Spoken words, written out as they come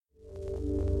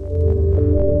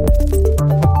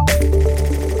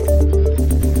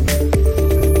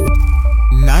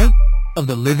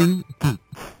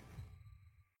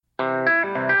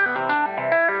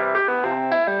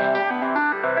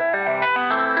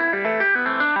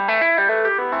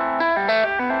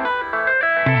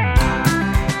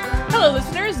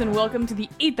and welcome to the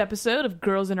 8th episode of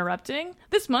Girls Interrupting.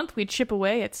 This month, we chip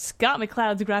away at Scott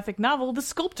McCloud's graphic novel, The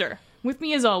Sculptor. With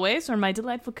me, as always, are my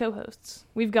delightful co-hosts.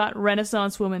 We've got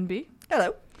Renaissance Woman B.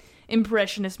 Hello.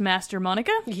 Impressionist Master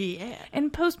Monica. Yeah.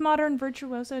 And postmodern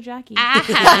virtuoso Jackie.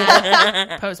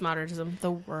 Postmodernism, the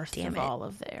worst of all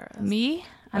of the eras. Me,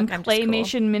 I'm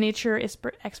claymation miniature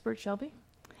expert Shelby.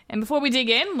 And before we dig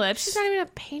in, She's not even a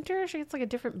painter. She gets like a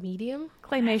different medium.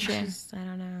 Claymation. I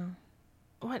don't know.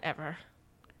 Whatever.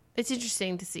 It's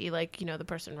interesting to see, like, you know, the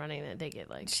person running it, they get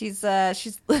like... She's like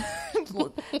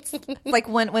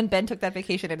when Ben took that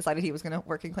vacation and decided he was going to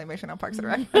work in claymation on Parks and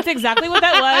Rec. That's exactly what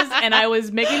that was, and I was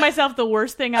making myself the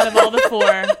worst thing out of all the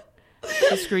four.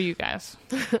 So screw you guys.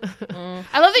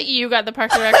 I love that you got the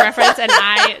Parks and Rec reference, and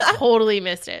I totally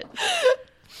missed it.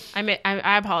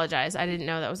 I apologize. I didn't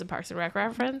know that was a Parks and Rec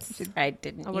reference. I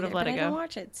didn't. I would have let it go. I didn't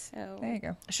watch it, so There you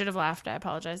go. I should have laughed. I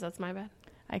apologize. That's my bad.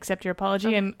 I accept your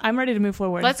apology, and I'm ready to move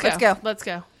forward. Let's go. Let's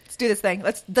do this thing.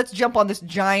 Let's jump on this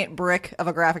giant brick of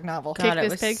a graphic novel. God, it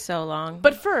this was pig. so long.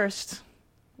 But first,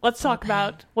 let's talk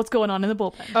about what's going on in the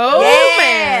bullpen. Oh,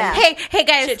 Yeah. man. Hey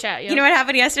guys, Chit chat, yo. you know what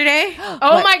happened yesterday?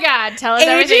 Oh, my God. Tell us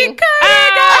everything. Agent Carter!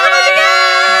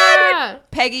 Ah!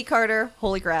 Peggy Carter.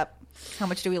 Holy crap. How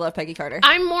much do we love Peggy Carter?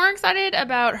 I'm more excited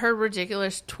about her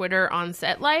ridiculous Twitter on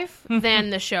set life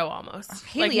than the show almost.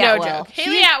 Haley like, no Atwell. joke.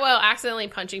 Haley Atwell accidentally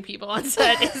punching people on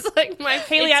set is like my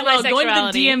Haley it's my Atwell going to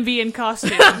the sexuality. DMV in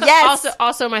costume. Yes.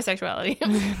 Also my sexuality.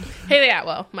 Haley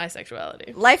Atwell, my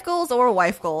sexuality. Life goals or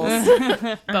wife goals?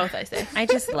 Both, I say. I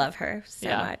just love her so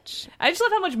Yeah. much. I just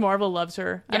love how much Marvel loves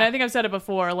her. And Yeah. I think I've said it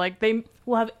before. Like, they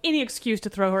will have any excuse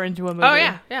to throw her into a movie. Oh,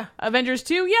 yeah. Avengers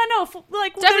 2? Yeah, no.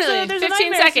 Like, Definitely. There's a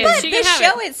 15 nightmare seconds. scene. She The can have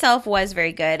show it. itself was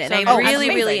very good, and So I good. really,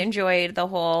 Amazing. really enjoyed the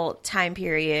whole time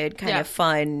period kind of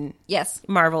fun Yes.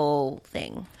 Marvel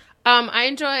thing. I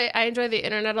enjoy the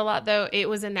internet a lot, though. It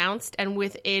was announced, and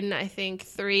within, I think,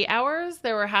 3 hours,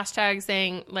 there were hashtags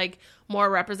saying, like, more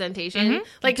representation.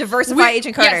 Like, Diversify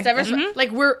Agent Carter. Yes, diversify.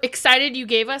 Like, we're excited you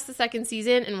gave us the second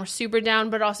season, and we're super down,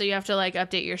 but also you have to, like,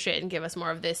 update your shit and give us more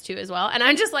of this, too, as well. And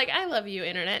I'm just like, I love you,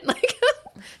 internet. Like,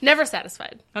 never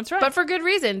satisfied. That's right. But for good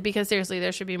reason, because, seriously,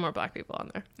 there should be more black people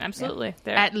on there. Absolutely.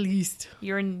 There. At least.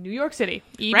 You're in New York City.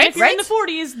 Even Right? if you're in the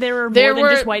 40s, there were more than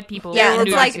just white people. Yeah, in it's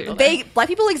New like York City. black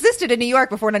people existed in New York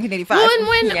before 1985. Well, and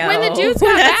when the dudes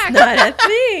got back... Not a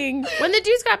thing. When the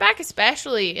dudes got back,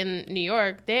 especially in New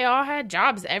York, they all had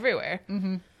jobs everywhere.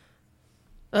 Mm-hmm.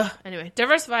 Anyway,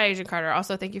 diversify Agent Carter.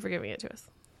 Also, thank you for giving it to us.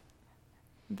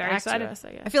 Very Back to excited. us,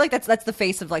 I guess. I feel like that's the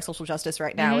face of like social justice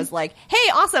right now. Is like, hey,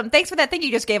 awesome, thanks for that thing you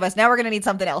just gave us. Now we're gonna need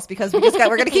something else because we're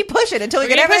gonna keep pushing until we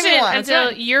get everything we want.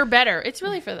 Until you're better. It's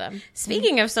really for them.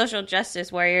 Speaking of social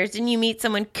justice warriors, didn't you meet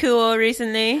someone cool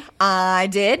recently? I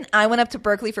did. I went up to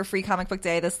Berkeley for Free Comic Book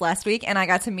Day this last week, and I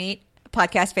got to meet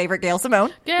podcast favorite Gail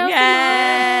Simone.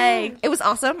 Yay! It was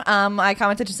awesome. I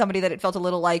commented to somebody that it felt a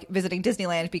little like visiting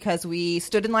Disneyland because we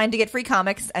stood in line to get free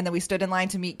comics, and then we stood in line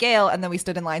to meet Gail, and then we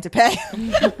stood in line to pay. And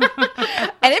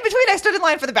in between, I stood in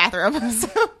line for the bathroom. So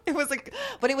it was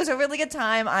a really good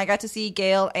time. I got to see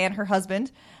Gail and her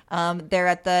husband there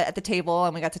at the table,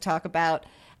 and we got to talk about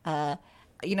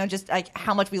just like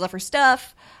how much we love her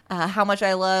stuff, how much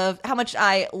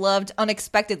I loved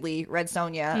unexpectedly Red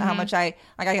Sonja, how much I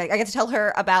get to tell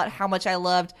her about how much I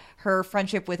loved her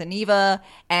friendship with Aniva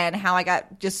and how I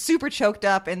got just super choked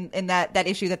up in that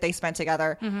issue that they spent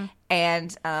together.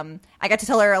 And I got to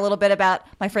tell her a little bit about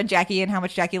my friend Jackie and how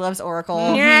much Jackie loves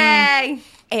Oracle. Yay!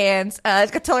 And I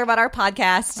got to tell her about our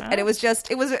podcast, and it was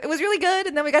really good.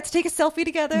 And then we got to take a selfie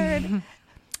together, and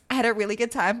I had a really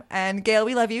good time. And Gail,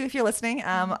 we love you if you're listening.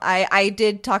 I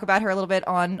did talk about her a little bit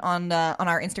on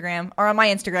our Instagram, or on my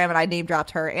Instagram, and I name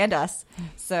dropped her and us.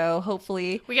 So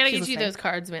hopefully We got to she's get you listening. those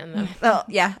cards, man, though. Oh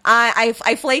yeah,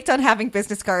 I flaked on having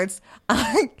business cards.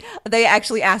 They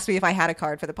actually asked me if I had a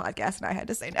card for the podcast, and I had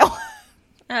to say no.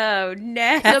 Oh,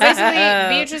 no. So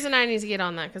basically, Beatrice and I need to get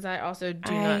on that because I also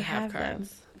do I not have have them.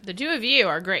 cards. The two of you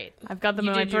are great. I've got them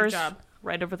You in my did your purse job.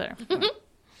 right over there.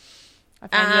 I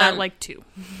found that like 2.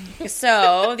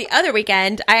 So the other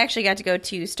weekend, I actually got to go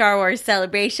to Star Wars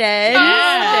Celebration.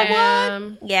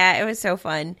 Damn. Yeah, it was so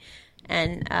fun.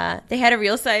 And they had a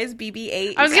real size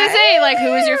BB-8. I was going to say, like,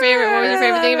 who was your favorite? What was your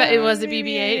favorite thing about it? It was the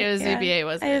BB-8. It was the BB-8,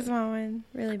 wasn't I it? just want one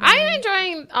really bad. I'm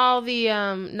enjoying all the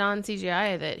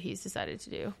non-CGI that he's decided to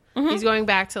do. He's going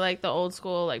back to, like, the old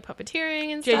school, like,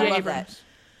 puppeteering and stuff. J.J. love Abrams.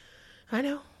 I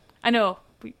know. I know.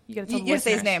 You got to tell You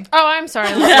say his name. Oh, I'm sorry.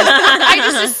 I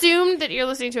just assumed that you're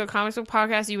listening to a comic book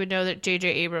podcast. You would know that J.J.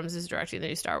 Abrams is directing the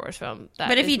new Star Wars film.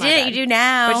 But if you did, you do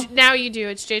now. But now you do.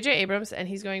 It's J.J. Abrams, and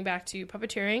he's going back to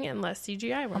puppeteering and less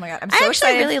CGI work. Oh my god, I'm I so actually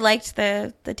excited. really liked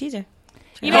the teaser.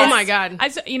 Oh my God.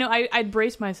 I'd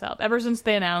braced myself ever since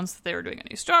they announced that they were doing a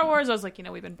new Star Wars. I was like,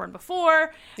 we've been burned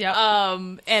before. Yep.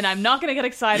 And I'm not gonna get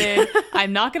excited.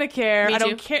 I'm not gonna care. Me I too.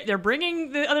 don't care. They're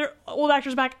bringing the other old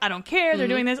actors back. I don't care. They're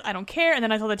doing this. I don't care. And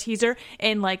then I saw the teaser,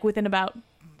 and like within about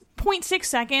 0.6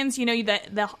 seconds,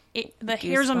 the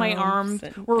hairs on my arm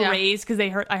were raised because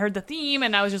I heard the theme,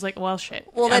 and I was just like, well, shit.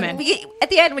 Well, then at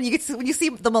the end when you see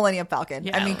the Millennium Falcon,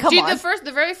 Yeah. I mean, come Dude, on.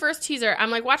 the very first teaser,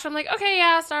 I'm like watching. I'm like, okay,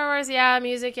 yeah, Star Wars, yeah,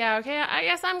 music, yeah, okay. I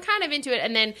guess I'm kind of into it.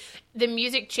 And then the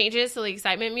music changes to the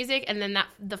excitement music, and then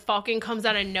the Falcon comes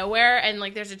out of nowhere, and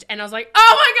like and I was like,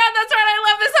 oh my God, that's right, I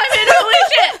love this. I'm in. Holy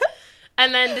shit!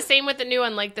 And then the same with the new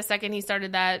one. Like the second he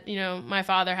started that, my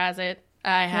father has it.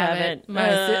 I have it.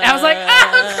 I was like,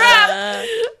 oh crap!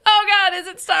 Oh God, is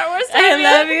it Star Wars time I yet?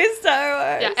 love you, Star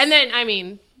Wars. Yeah, and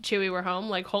then Chewie, we're home.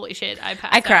 Like, holy shit, I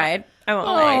passed. I cried. I won't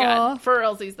Oh lie. my God, for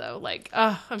realsies though. Like,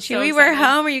 I'm so Chewie, excited. we're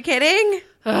home. Are you kidding?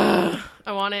 I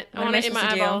want it. I What want am I it in my supposed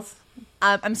to do? eyeballs.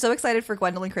 I'm so excited for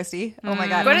Gwendolyn Christie. Oh my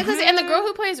God. Gwen Christie and the girl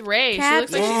who plays Rey. She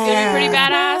looks like she's gonna be pretty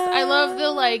badass. I love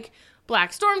the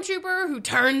black stormtrooper who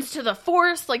turns to the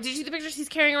Force. Like, did you see the pictures he's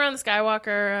carrying around the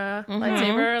Skywalker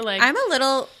lightsaber? Like,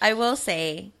 I will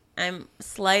say, I'm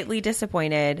slightly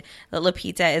disappointed that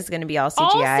Lupita is going to be all CGI.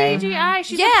 all CGI.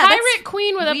 She's Yeah, a pirate that's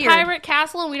queen with weird. a pirate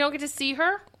castle, and we don't get to see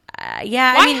her.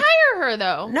 Yeah, Why I mean, hire her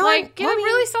though? No, Get a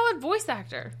really solid voice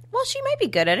actor. well, she might be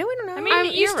good at it. We don't know. I mean,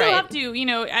 you you're still right. have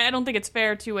to, I don't think it's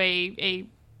fair to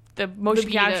the motion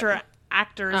Lupita. capture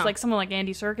actors, Oh. like someone like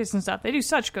Andy Serkis and stuff. They do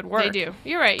such good work. They do.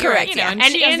 You're right. Correct, yeah. And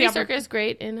she has Andy the Serkis is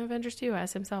great in Avengers 2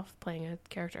 as himself playing a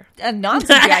character. A non-CGI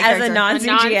as character. a non-CGI,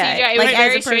 non-CGI. It like went very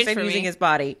as a strange person for me. using his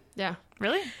body. Yeah.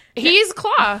 Really? He's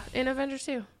Claw in Avengers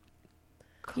 2.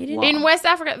 You didn't. In West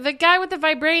Africa. The guy with the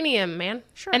vibranium, man.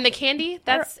 Sure. And the candy,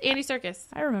 that's Andy Serkis.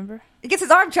 I remember. He gets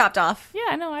his arm chopped off. Yeah,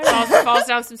 I know. I Falls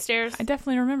down some stairs. I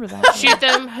definitely remember that. Shoot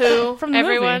them, who, From the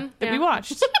everyone. movie that Yeah. we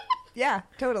watched. Yeah,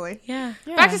 totally. Yeah.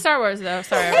 Back to Star Wars, though.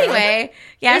 Sorry. everyone. Anyway,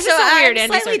 yeah. There's So just a I'm weird Andy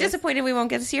slightly Serkis. disappointed we won't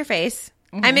get to see her face.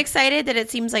 I'm excited that it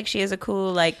seems like she has a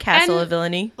cool castle And- of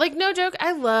villainy. Like, no joke,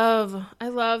 I love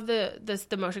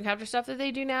the motion capture stuff that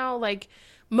they do now. Like,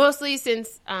 mostly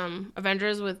since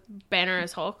Avengers with Banner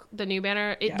as Hulk, the new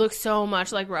Banner, it looks so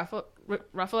much like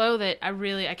Ruffalo that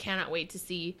I cannot wait to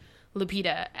see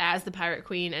Lupita as the Pirate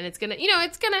Queen, and it's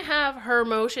gonna have her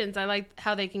motions. I like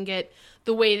how they can get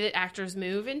the way that actors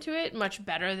move into it much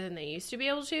better than they used to be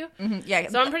able to. Yeah.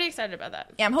 So I'm pretty excited about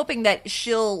that. Yeah, I'm hoping that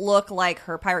she'll look like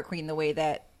her Pirate Queen the way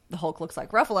that the Hulk looks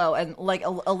like Ruffalo, and like a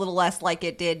little less like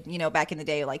it did, back in the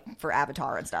day, like for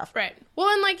Avatar and stuff. Right. Well,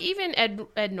 and like even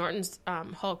Ed Norton's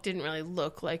Hulk didn't really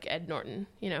look like Ed Norton,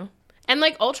 And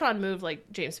like Ultron moved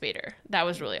like James Spader. That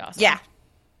was really awesome. Yeah.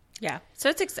 Yeah. So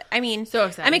it's So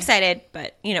exciting. I'm excited,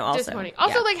 but also Disappointing.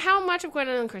 Also, yeah. like, how much of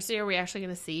Gwendolyn Christie are we actually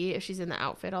going to see if she's in the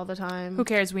outfit all the time? Who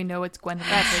cares? We know it's Gwendolyn.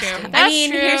 That's Christie. true. I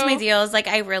mean, true. here's my deal. Is like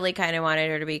I really kind of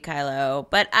wanted her to be Kylo,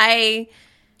 but I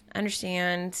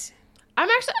understand. I'm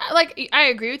actually, like, I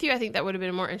agree with you. I think that would have been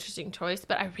a more interesting choice,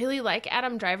 but I really like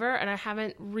Adam Driver, and I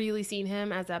haven't really seen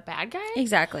him as a bad guy.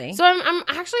 Exactly. So I'm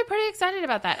actually pretty excited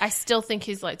about that. I still think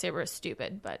his lightsaber is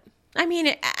stupid, but I mean,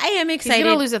 I am he's excited.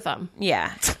 going to lose a thumb.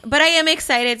 Yeah, but I am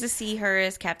excited to see her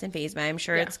as Captain Phasma. I'm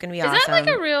sure it's going to be awesome. Is that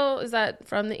like is that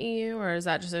from the EU, or is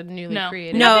that just a newly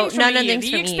created? No, Nothing's from none the of EU. things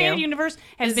The from expanded EU. universe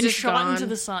has It's been just shot gone. into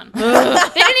the sun. They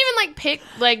didn't even like pick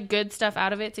like good stuff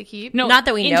out of it to keep. No, Not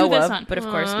that we into know the of, sun. but of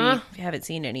course we haven't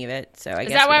seen any of it. So I Is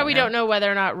guess that why we don't know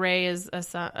whether or not Rey is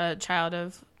a child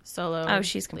of Solo? Oh,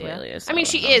 she's completely Leia? a I mean,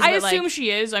 Solo. she is. I but, like, assume she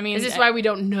is. I mean, Is this why we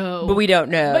don't know? But we don't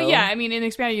know. But yeah, I mean, in the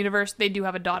expanded universe, they do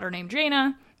have a daughter named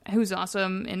Jaina, who's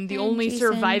awesome, and the only Jason.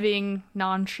 surviving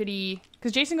non-shitty,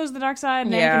 because Jason goes to the dark side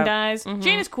and Yeah. Anakin dies.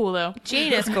 Jaina's cool though.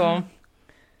 Jane is cool.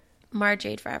 Mara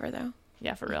Jade forever though.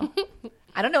 Yeah, for real.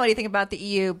 I don't know anything about the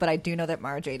EU, but I do know that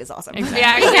Mara Jade is awesome. Exactly.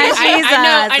 Yeah, she's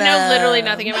I know awesome. literally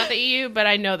nothing about the EU, but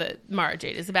I know that Mara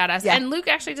Jade is a badass, Yeah. and Luke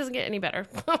actually doesn't get any better.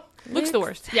 Luke's the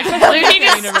worst. Yeah, Luke, he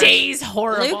just stays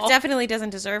horrible. Luke definitely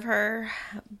doesn't deserve her,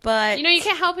 but You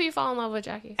can't help who you fall in love with,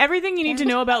 Jackie. Everything you need to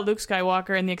know about Luke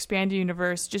Skywalker in the expanded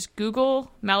universe, just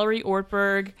Google Mallory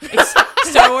Ortberg,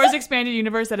 Star Wars expanded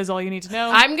universe. That is all you need to know.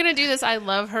 I'm gonna do this. I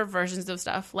love her versions of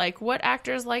stuff, like what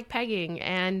actors like pegging,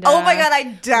 and Oh my God, I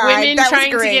died. women That was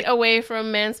trying to great. get away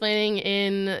from mansplaining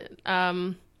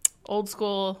in old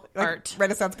school Like art,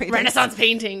 Renaissance painting. Renaissance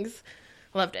paintings.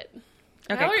 Loved it.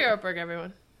 Okay, Mallory Ortberg,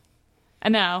 everyone.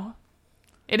 And now,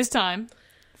 it is time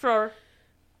for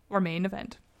our main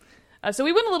event. So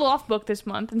we went a little off book this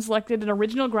month and selected an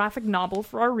original graphic novel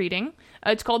for our reading.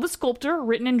 It's called The Sculptor,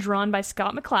 written and drawn by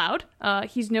Scott McCloud.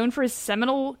 He's known for his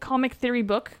seminal comic theory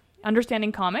book,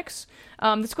 Understanding Comics.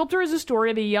 The Sculptor is a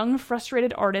story of a young,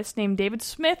 frustrated artist named David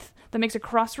Smith that makes a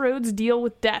crossroads deal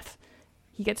with death.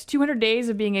 He gets 200 days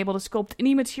of being able to sculpt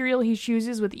any material he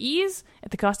chooses with ease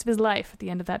at the cost of his life at the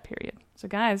end of that period. So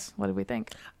guys, what did we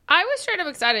think? I was straight up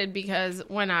excited because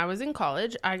when I was in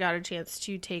college, I got a chance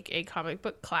to take a comic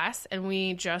book class, and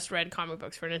we just read comic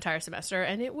books for an entire semester,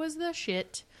 and it was the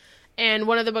shit. And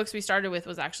one of the books we started with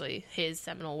was actually his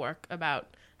seminal work about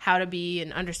how to be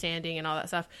and understanding and all that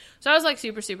stuff. So I was like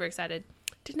super, super excited.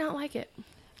 Did not like it.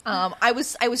 I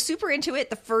was super into it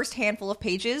the first handful of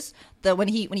pages. When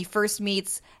he first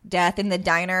meets Death in the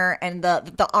diner, and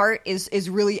the art is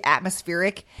really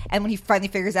atmospheric. And when he finally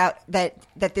figures out that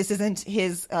this isn't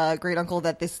his great uncle,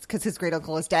 because his great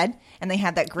uncle is dead, and they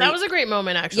had that was a great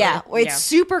moment, actually. Yeah, it's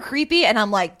super creepy, and I'm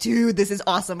like, dude, this is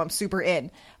awesome. I'm super in.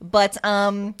 But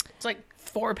it's like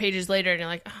 4 pages later, and you're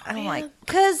like, oh, I'm man. like,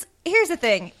 because here's the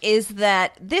thing: is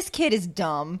that this kid is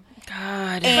dumb.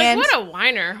 God. And like, what a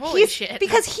whiner. Holy shit.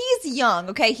 Because he's young,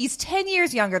 okay? He's 10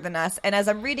 years younger than us. And as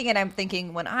I'm reading it, I'm thinking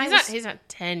He's not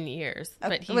 10 years,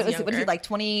 but he's what is younger. he, like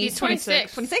 20? He's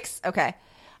 26. 26? Okay.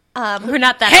 We're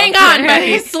not that Hang old. on,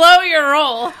 buddy. Slow your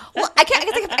roll. Well, I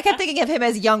kept thinking of him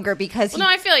as younger because No,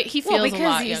 I feel like he feels a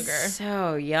lot he's younger.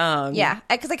 so young. yeah,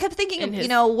 because I kept thinking of, his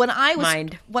when I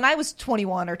mind. was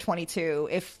 21 or 22,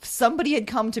 if somebody had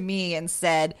come to me and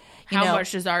said, How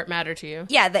much does art matter to you?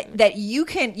 yeah, that you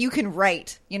can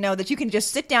write, that you can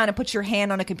just sit down and put your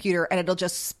hand on a computer and it'll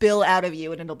just spill out of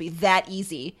you and it'll be that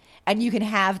easy and you can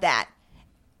have that.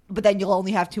 But then you'll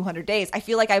only have 200 days. I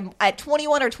feel like I'm at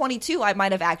 21 or 22, I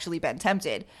might have actually been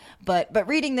tempted. But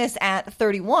reading this at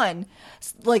 31,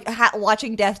 like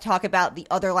watching Death talk about the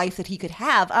other life that he could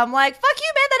have, I'm like, fuck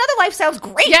you, man, that other life sounds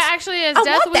great. Yeah, actually,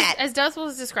 I as Death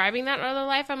was describing that other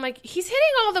life, I'm like, he's hitting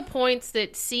all the points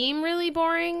that seem really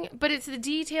boring, but it's the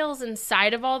details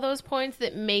inside of all those points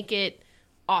that make it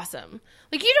awesome.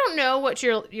 Like, you don't know what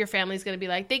your family's going to be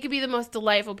like. They could be the most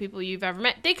delightful people you've ever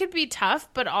met. They could be tough,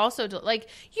 but also, you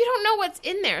don't know what's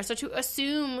in there. So to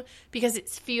assume, because it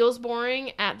feels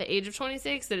boring at the age of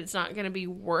 26, that it's not going to be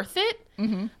worth it,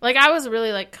 like, I was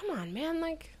really like, come on, man,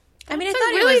 like, I mean, it's I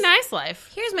thought a really it was nice life.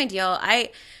 Here's my deal.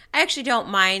 I actually don't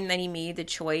mind that he made the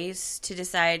choice to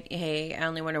decide, hey, I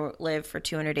only want to live for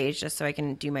 200 days just so I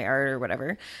can do my art or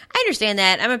whatever. I understand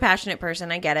that. I'm a passionate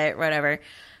person. I get it, whatever.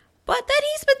 But then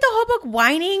he spent the whole book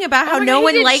whining about how no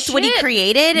one liked what he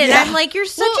created. And I'm like, you're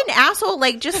such an asshole.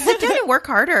 Like, just sit down and work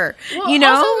harder. Well, you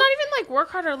know? Also, not even like work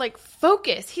harder, like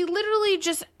focus. He literally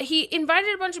he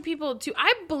invited a bunch of people to,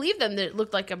 I believe them that it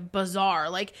looked like a bazaar.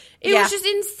 Like, it was just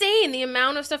insane, the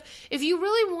amount of stuff. If you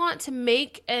really want to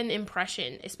make an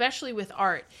impression, especially with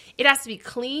art, it has to be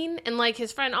clean. And like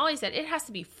his friend Ollie said, it has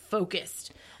to be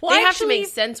focused. Well, they have to make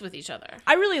sense with each other.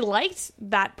 I really liked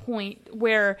that point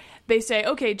where they say,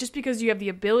 okay, just because you have the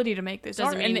ability to make this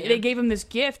art, and they gave him this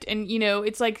gift, and,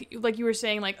 it's like you were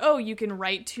saying, like, oh, you can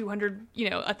write 200,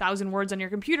 1,000 words on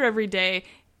your computer every day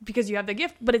because you have the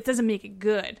gift, but it doesn't make it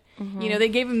good. Mm-hmm. They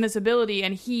gave him this ability,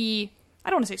 and he,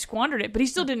 I don't want to say squandered it, but he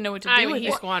still didn't know what to do with it.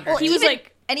 He squandered it. He was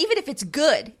like... And even if it's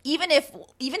good, even if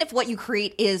what you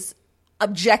create is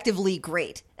objectively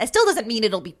great, that still doesn't mean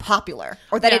it'll be popular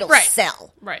or that it'll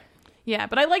sell. Right. Yeah,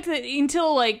 but I liked that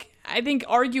until, like, I think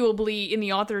arguably in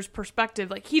the author's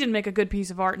perspective, like, he didn't make a good piece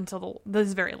of art until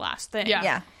this very last thing.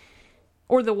 Yeah.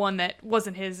 Or the one that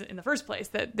wasn't his in the first place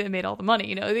that made all the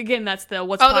money. Again, that's the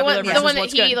what's popular versus the one that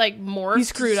what's he good. like morphed He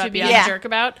screwed to up, be yeah. a jerk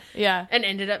about. Yeah. And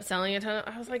ended up selling a ton of,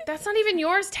 I was like, that's not even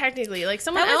yours technically. Like,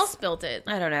 someone else built it.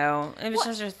 I don't know. It was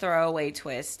just a throwaway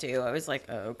twist, too. I was like,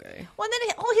 oh, okay. Well, and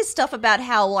then all his stuff about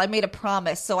how, I made a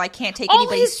promise, so I can't take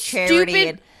anybody's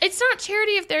charity. It's not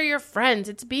charity if they're your friends.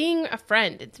 It's being a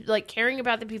friend. It's like caring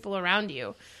about the people around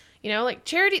you. Like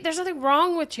charity, there's nothing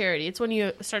wrong with charity. It's when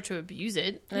you start to abuse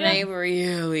it. And I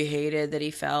really hated that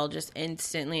he fell just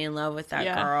instantly in love with that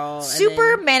girl.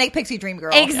 Super manic pixie dream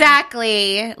girl.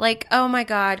 Exactly. Yeah. Like, oh my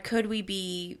God, could we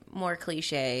be more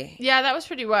cliche? Yeah, that was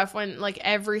pretty rough when like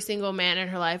every single man in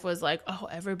her life was like, oh,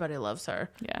 everybody loves her.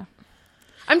 Yeah.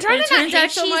 I'm trying to not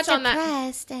hate so much on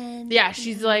that. And yeah,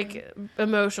 she's like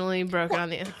emotionally broken on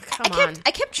the. Come on.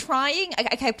 I kept trying.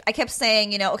 I kept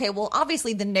saying, okay, well,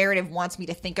 obviously the narrative wants me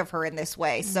to think of her in this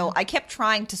way, so I kept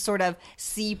trying to sort of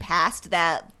see past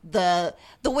that. The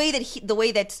way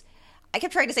that I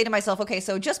kept trying to say to myself, okay,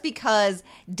 so just because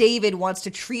David wants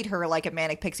to treat her like a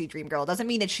manic pixie dream girl doesn't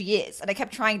mean that she is. And I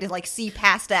kept trying to see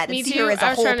past that and see her as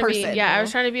a whole person. I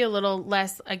was trying to be a little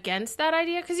less against that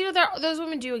idea because those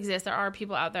women do exist. There are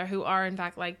people out there who are in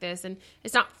fact like this, and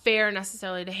it's not fair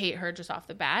necessarily to hate her just off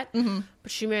the bat. Mm-hmm.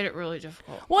 but she made it really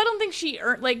difficult. Well, I don't think she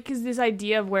earned, like, because this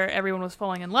idea of where everyone was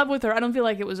falling in love with her, I don't feel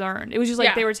like it was earned. It was just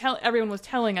like they were everyone was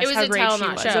telling us how great she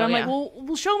was. And I'm like,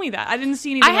 well, show me that. I didn't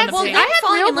see anything on the page. I had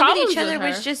falling in love with each problems other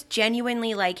with was just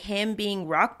genuinely like him being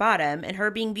rock bottom and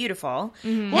her being beautiful.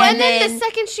 Mm-hmm. Well, and then the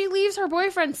second she leaves her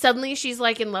boyfriend, suddenly she's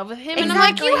like in love with him. Exactly. And I'm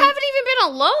like, you haven't even been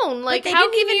alone. Like, how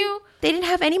can you... They didn't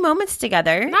have any moments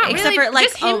together. Not except really, for like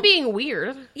just him being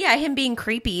weird. Yeah, him being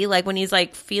creepy, like when he's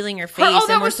like feeling her face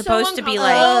and we're supposed to be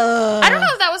like... I don't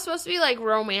know if that was supposed to be like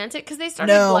romantic because they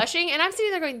started blushing and I'm sitting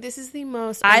there going, this is the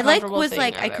most uncomfortable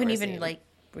thing I couldn't even like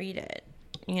read it.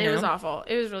 You know? It was awful.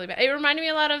 It was really bad. It reminded me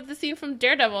a lot of the scene from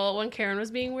Daredevil when Karen was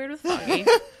being weird with Foggy.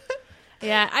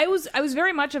 Yeah, I was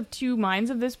very much of two minds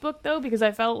of this book though, because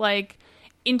I felt like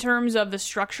in terms of the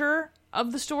structure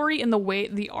of the story and the way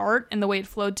the art and the way it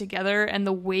flowed together and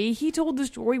the way he told the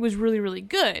story was really, really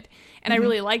good. And I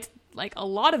really liked like a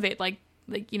lot of it, like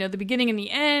you know, the beginning and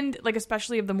the end, like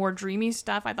especially of the more dreamy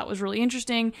stuff I thought was really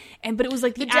interesting. But it was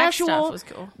like the actual stuff was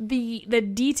cool. the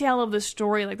detail of the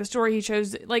story, like the story he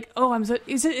chose, like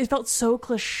it felt so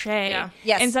cliche. Yeah.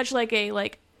 Yes. And such like a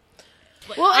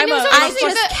well, and I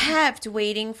just kept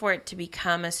waiting for it to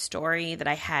become a story that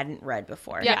I hadn't read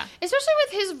before. Yeah. Especially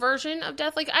with his version of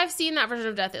death. Like, I've seen that version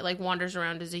of death that, like, wanders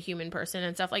around as a human person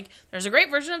and stuff. Like, there's a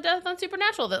great version of death on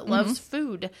Supernatural that loves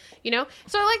food, you know?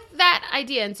 So I like that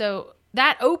idea. And so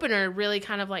that opener really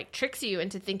kind of, like, tricks you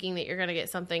into thinking that you're going to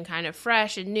get something kind of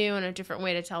fresh and new and a different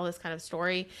way to tell this kind of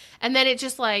story. And then it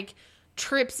just, like,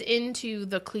 trips into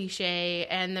the cliche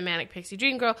and the manic pixie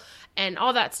dream girl and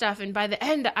all that stuff, and by the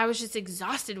end I was just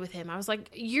exhausted with him. I was like,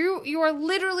 you are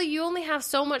literally, you only have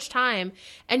so much time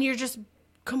and you're just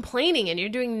complaining and you're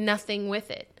doing nothing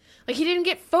with it. Like, he didn't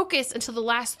get focused until the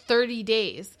last 30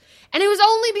 days, and it was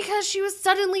only because she was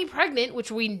suddenly pregnant,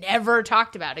 which we never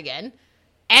talked about again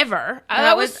ever.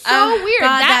 That was so weird.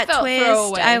 God, that felt twist.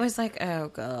 throwaway. I was like, oh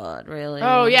god, really?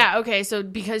 Oh yeah, okay. So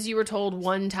because you were told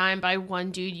one time by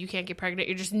one dude you can't get pregnant,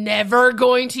 you're just never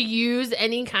going to use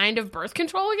any kind of birth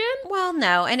control again? Well,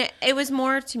 no, and it was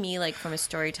more to me like from a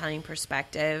storytelling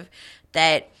perspective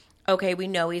that okay, we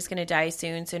know he's going to die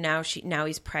soon, so now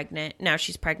he's pregnant. Now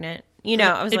she's pregnant. You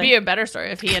know, I was it'd be a better story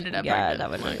if he ended up pregnant.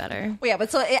 that would have been better. Well, yeah, but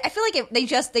so I feel like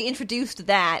they introduced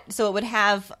that so it would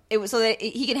have so that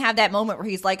he can have that moment where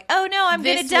he's like, oh no, I'm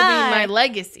gonna die. This will be my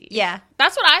legacy. Yeah,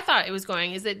 that's what I thought it was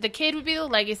going. Is that the kid would be the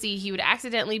legacy? He would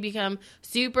accidentally become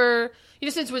super. You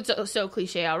know, since it's so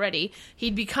cliche already,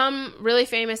 he'd become really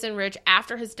famous and rich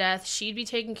after his death. She'd be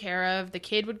taken care of. The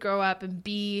kid would grow up and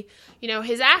be, you know,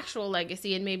 his actual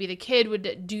legacy, and maybe the kid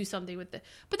would do something with it.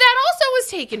 But that also was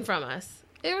taken from us.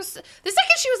 It was the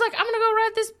second she was like, "I'm gonna go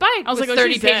ride this bike." I was like,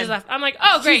 30 pages left. I'm like,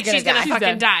 "Oh, great, she's gonna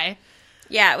fucking die."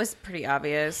 Yeah, it was pretty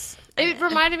obvious. It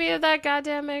reminded me of that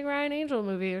goddamn Meg Ryan Angel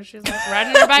movie where she's like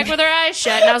riding her bike with her eyes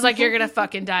shut, and I was like, "You're gonna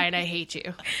fucking die, and I hate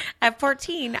you." At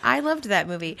 14, I loved that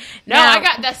movie. No, I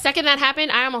got the second that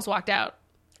happened, I almost walked out.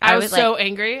 I was so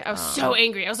angry. I was so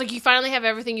angry. I was like, "You finally have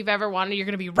everything you've ever wanted. You're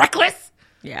gonna be reckless."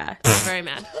 Yeah, I was very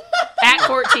mad. At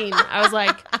 14, I was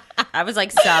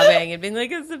like sobbing and being like,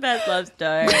 "It's the best love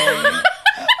story."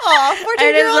 Oh,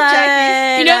 14-year-old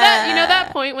Jackie. You know that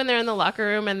point when they're in the locker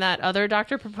room and that other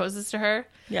doctor proposes to her?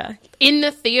 Yeah. In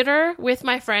the theater with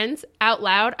my friends, out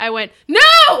loud, I went, "No!"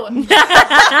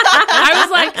 I was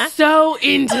like so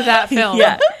into that film.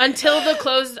 Yeah. Until the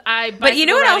closed eye. But you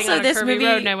know what also this movie,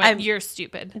 road, and I went, "You're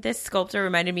stupid." This sculptor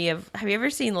reminded me of, have you ever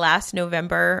seen Last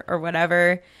November or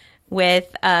whatever?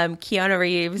 With Keanu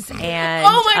Reeves and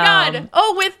oh my god!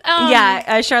 With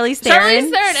Charlize Theron,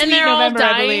 and they're November,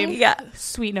 all dying. Yeah,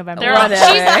 Sweet November. She's a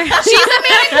manic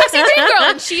pixie dream girl,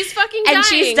 and she's fucking dying. And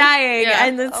she's dying, yeah.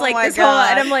 and it's like this God. whole,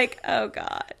 and I'm like, oh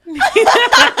god.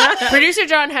 Producer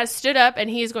John has stood up, and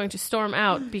he is going to storm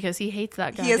out because he hates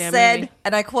that goddamn He has said, movie.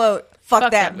 and I quote,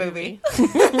 Fuck that movie.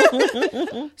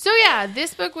 So yeah,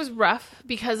 this book was rough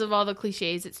because of all the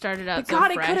cliches. It started out so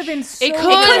God, fresh. it could have been so It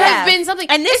could have been something.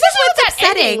 And this is what's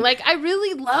upsetting. Ending. Like, I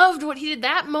really loved what he did.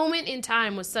 That moment in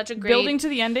time was such a great building to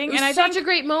the ending, It was and I such think a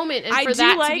great moment, and I for do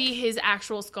that to like- be his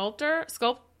actual sculpture.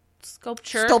 Sculpture.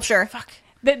 Fuck.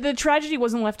 the tragedy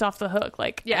wasn't left off the hook.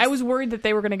 Like, Yes. I was worried that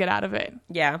they were going to get out of it.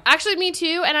 Yeah. Actually, me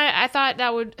too. And I thought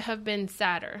that would have been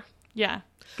sadder. Yeah.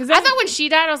 I thought when she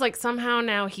died, I was like, somehow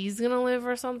now he's gonna live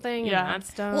or something. Yeah. And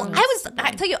that's done. Well,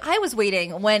 I was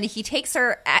waiting when he takes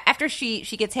her after she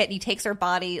gets hit and he takes her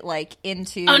body like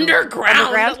into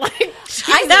underground. Like,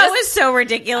 That was so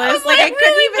ridiculous. Like, I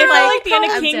couldn't even It felt like like the end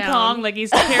of calm King down. Kong, like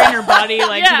he's carrying her body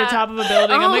like to Yeah. the top of a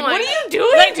building. I'm like, my- what are you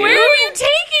doing, Like, dude? where are you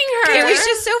taking her? It was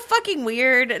just so fucking fucking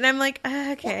weird. And I'm like,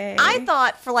 okay. I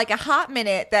thought for like a hot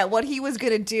minute that what he was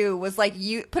gonna do was like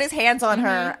you put his hands on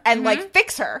her and like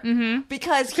fix her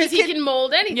because he can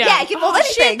mold anything. Yeah, he can mold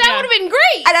anything. Shit, that would have been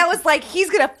great. And I was like, he's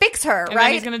gonna fix her, And right?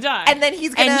 then he's gonna die. And then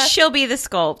he's gonna. and she'll be the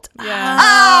sculpt. Yeah.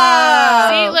 Oh!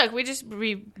 See, look,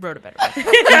 we wrote a better one.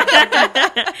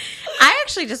 I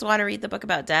actually just want to read the book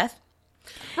about death.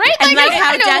 Right? And like I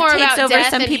how know death more takes about over death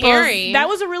some and people's- Harry. That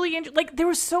was a really like there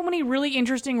was so many really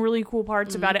interesting, really cool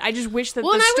parts about it. I just wish that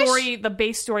Well, and I the wish- story, the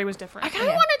base story, was different. I kind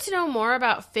of wanted to know more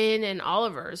about Finn and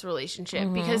Oliver's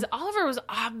relationship because Oliver was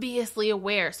obviously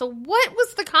aware. So what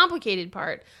was the complicated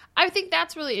part? I think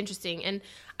that's really interesting. And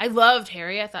I loved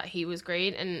Harry. I thought he was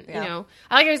great. And, you know,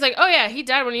 I like how he's like, oh, yeah, he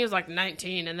died when he was like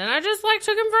 19. And then I just like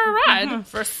took him for a ride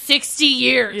for 60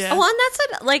 years. Yeah. Well,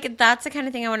 and that's the kind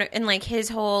of thing I want to, and like his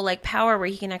whole like power where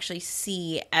he can actually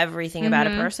see everything about a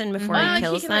person before he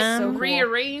kills he can, like, them.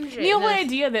 rearrange it. The whole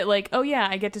idea that like, oh yeah,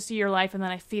 I get to see your life and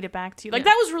then I feed it back to you. Like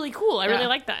that was really cool. I really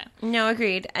like that. No,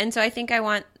 agreed. And so I think I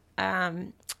want.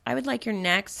 I would like your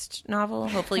next novel.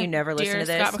 Hopefully, you never listen Dear to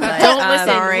this. Scott but, McCloud, don't listen.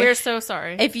 sorry. We're so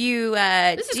sorry. If you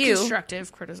This is do,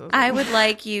 constructive criticism. I would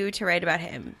like you to write about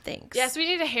him. Thanks. Yes, we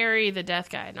need a Harry the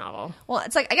Death Guy novel. Well,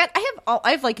 it's like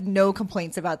I have like no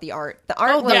complaints about the art. The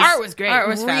art The art was great. Art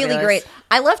was really fabulous. great.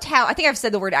 I loved how I think I've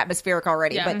said the word atmospheric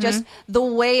already, Yeah. but just the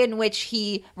way in which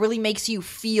he really makes you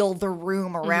feel the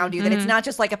room around you. That it's not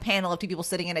just like a panel of two people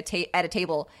sitting at a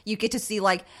table. You get to see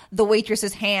like the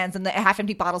waitress's hands and the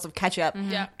half-empty bottles of ketchup.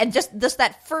 Yeah. And just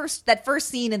that first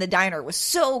scene in the diner was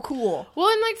so cool. Well,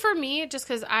 and like for me, just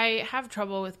because I have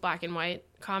trouble with black and white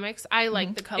comics, I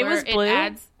like the color. It was blue.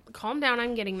 adds. Calm down,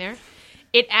 I'm getting there.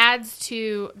 It adds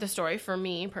to the story for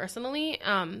me personally.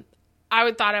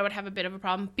 I thought I would have a bit of a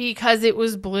problem because it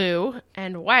was blue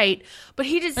and white, but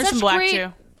he did There's such some black great.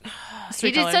 too. He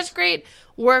Sweet did colors. such great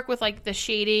work with like the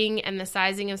shading and the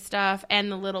sizing of stuff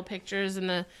and the little pictures and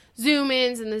the zoom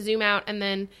ins and the zoom out, and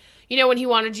then. You know, when he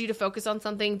wanted you to focus on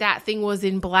something, that thing was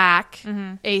in black,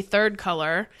 a third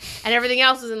color, and everything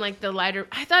else was in, like, the lighter.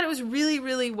 I thought it was really,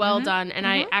 really well done, and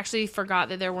I actually forgot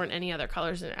that there weren't any other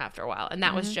colors in it after a while, and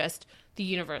that was just the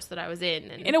universe that I was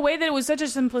in. And In a way that it was such a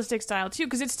simplistic style too,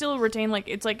 because it still retained like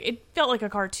it felt like a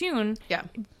cartoon. yeah.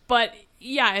 But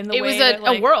yeah, in the It way was that,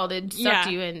 like, a world. It sucked yeah.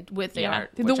 you in with the Yeah, art.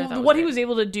 Which I thought what he great. was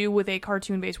able to do with a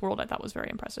cartoon-based world, I thought was very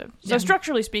impressive. So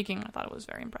structurally speaking, I thought it was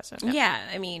very impressive. Yeah,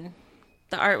 I mean,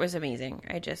 the art was amazing.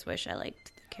 I just wish I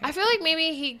liked the character. I feel like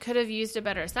maybe he could have used a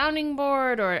better sounding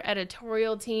board or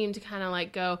editorial team to kind of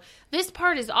like go, this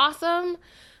part is awesome.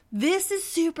 This is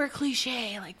super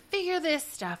cliche. Like, figure this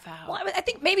stuff out. Well, I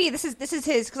think maybe this is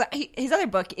his because his other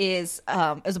book is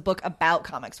a book about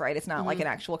comics, right? It's not like an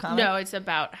actual comic. No, it's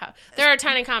about how there are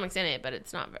tiny comics in it, but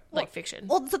it's not like fiction.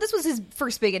 Well, so this was his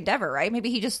first big endeavor, right? Maybe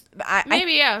he just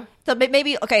Maybe, yeah. So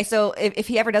maybe okay. So if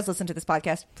he ever does listen to this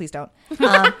podcast, please don't.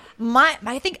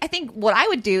 I think what I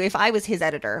would do if I was his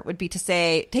editor would be to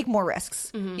say take more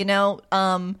risks. You know,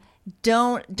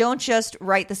 don't just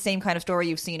write the same kind of story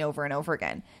you've seen over and over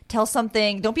again. Tell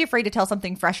something. Don't be afraid to tell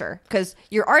something fresher because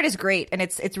your art is great and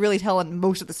it's really telling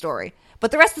most of the story,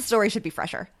 but the rest of the story should be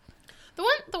fresher.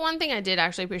 The one thing I did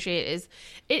actually appreciate is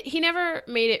he never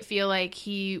made it feel like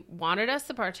he wanted us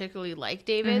to particularly like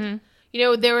David. You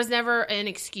know, there was never an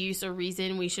excuse or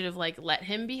reason we should have like let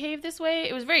him behave this way.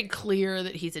 It was very clear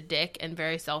that he's a dick and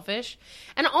very selfish.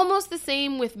 And almost the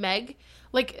same with Meg.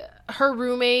 Like her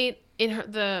roommate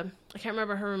I can't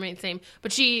remember her roommate's name,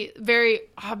 but she very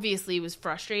obviously was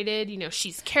frustrated. You know,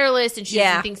 she's careless and she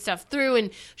doesn't think stuff through and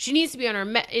she needs to be on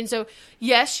her and so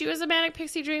yes, she was a manic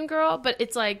pixie dream girl, but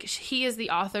it's like he as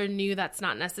the author knew that's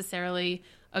not necessarily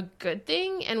a good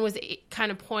thing and was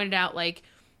kind of pointed out like,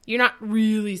 you're not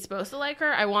really supposed to like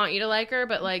her. I want you to like her,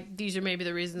 but like these are maybe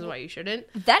the reasons why you shouldn't.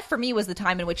 That for me was the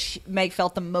time in which Meg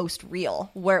felt the most real,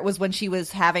 where it was when she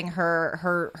was having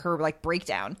her like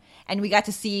breakdown, and we got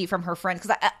to see from her friend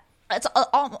because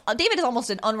David is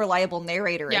almost an unreliable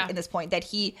narrator in this point that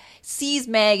he sees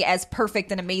Meg as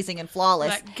perfect and amazing and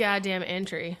flawless. That goddamn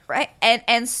entry, right?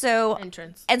 And so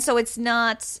entrance, and so it's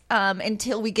not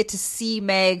until we get to see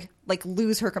Meg like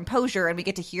lose her composure and we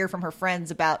get to hear from her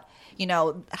friends about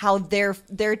how their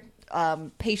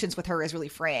patience with her is really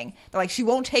fraying. They're like, she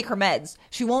won't take her meds.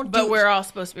 She won't. But we're all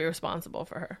supposed to be responsible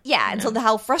for her. Yeah, and so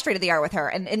how frustrated they are with her,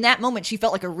 and in that moment, she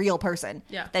felt like a real person.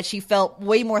 Yeah, that she felt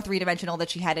way more 3-dimensional than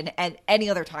she had at any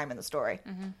other time in the story.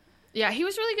 Mm-hmm. Yeah, he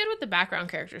was really good with the background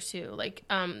characters too. Like,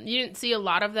 you didn't see a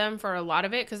lot of them for a lot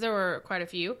of it because there were quite a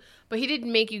few, but he did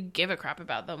make you give a crap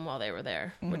about them while they were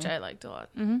there, which I liked a lot.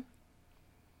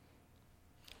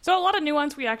 So a lot of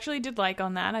nuance we actually did like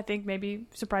on that. I think maybe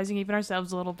surprising even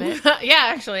ourselves a little bit. Yeah,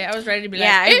 actually, I was ready to be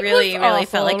Yeah, like, I really awful.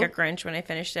 felt like a Grinch when I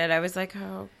finished it. I was like,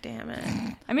 oh, damn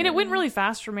it. I mean, it went really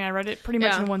fast for me. I read it pretty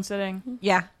much Yeah. in one sitting.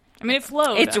 Yeah. I mean, it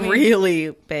flowed. It's I mean, really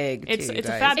big. It's too, a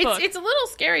guys. fat book. It's a little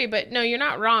scary, but no, you're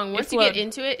not wrong. Once you flowed. get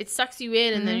into it, it sucks you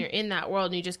in, and then you're in that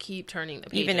world, and you just keep turning the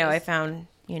pages. Even though I found,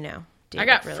 David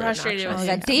got really frustrated Oh with my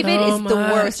him. God, David So is the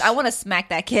much. worst. I want to smack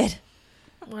that kid.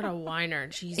 What a whiner.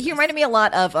 Jesus. He reminded me a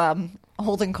lot of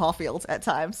Holden Caulfield at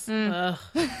times. Ugh.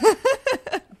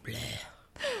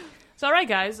 So, all right,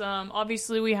 guys.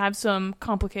 Obviously, we have some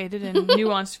complicated and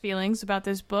nuanced feelings about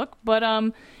this book, but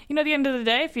at the end of the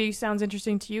day, if it sounds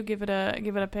interesting to you, give it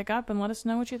a pick up and let us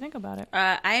know what you think about it.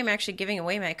 I am actually giving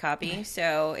away my copy,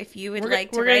 so if you would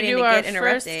like to We're write gonna in do and our get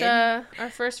interrupted, our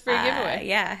first free giveaway.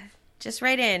 yeah, just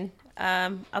write in.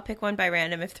 I'll pick one by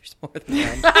random if there's more than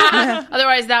one.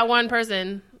 Otherwise, that one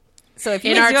person So if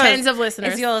you in our yours. tens of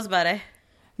listeners. It's yours, buddy.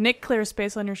 Nick, clear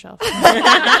space on your shelf.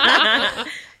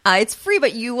 it's free,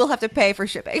 but you will have to pay for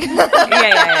shipping.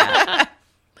 Yeah.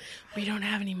 We don't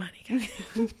have any money, guys.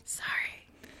 Sorry.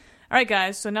 All right,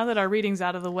 guys. So now that our reading's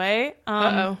out of the way,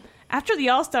 Uh-oh. after the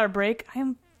All-Star break, I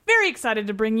am very excited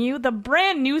to bring you the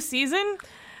brand new season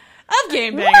of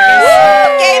Game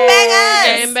Bangers. Game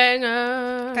bangers! Game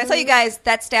banger. Can I tell you guys,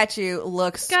 that statue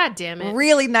looks God damn it.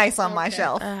 really nice on my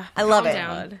shelf. I love it.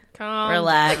 Down. Calm.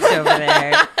 Relax over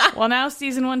there. Well, now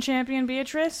Season 1 champion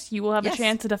Beatrice, you will have Yes. a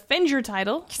chance to defend your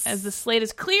title as the slate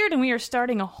is cleared and we are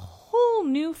starting a whole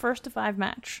new first to 5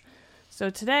 match. So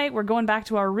today we're going back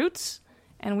to our roots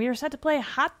and we are set to play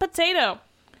Hot Potato,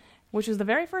 which is the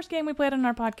very first game we played on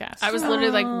our podcast. I was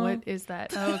literally like, what is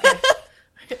that? Oh, okay.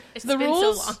 It's The been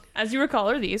rules, so long. as you recall,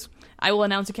 are these. I will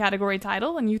announce a category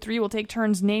title, and you three will take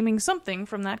turns naming something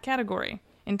from that category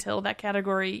until that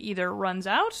category either runs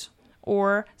out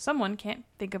or someone can't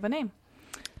think of a name.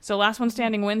 So last one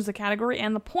standing wins the category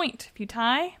and the point. If you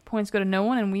tie, points go to no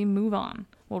one, and we move on.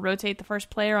 We'll rotate the first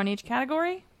player on each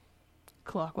category,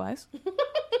 clockwise,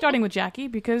 starting with Jackie,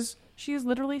 because she is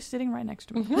literally sitting right next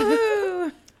to me.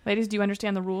 Woo! Ladies, do you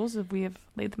understand the rules if we have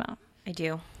laid them out? I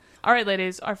do. All right,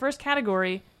 ladies, our first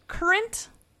category, current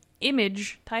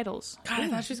image titles. God, I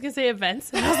thought she was going to say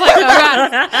events. And I was like, oh,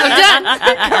 God. I'm done.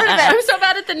 I'm so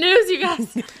bad at the news, you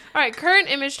guys. All right, current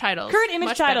image titles. Current image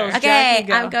Much titles. better. Okay, Jackie,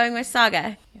 go. I'm going with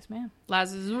Saga. Yes, ma'am.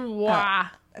 Lazarus.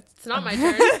 It's not my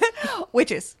turn.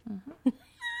 Witches.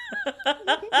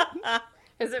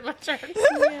 Is it my turn?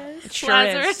 It sure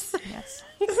Lazarus. is. Yes.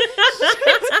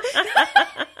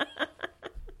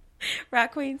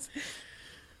 Rock Queens.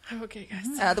 Okay,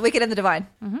 guys. The Wicked and the Divine.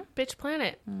 Bitch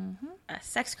Planet.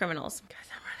 Sex Criminals. Guys,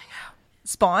 I'm running out.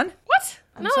 Spawn. What?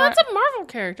 No, sorry. that's a Marvel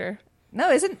character. No,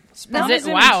 isn't. Spawn Is is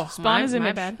it? image. Wow. Spawn is My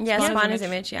image. bad. Yeah, Spawn Spawn is is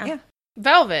image, yeah. Yeah.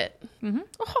 Velvet.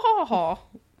 Oh,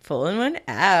 pulling one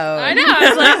out. I know. I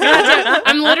was like, gotcha.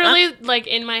 I'm literally like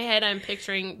in my head. I'm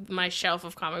picturing my shelf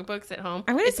of comic books at home.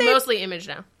 I'm gonna it's say- mostly image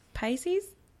now. Pisces?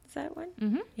 Is that one?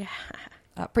 Mm-hmm. Yeah.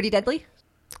 Pretty Deadly.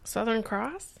 Southern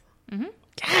Cross. Mm-hmm.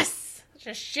 Yes.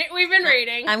 Just shit we've been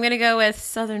reading. I'm going to go with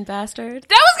Southern Bastard.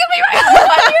 That was gonna be my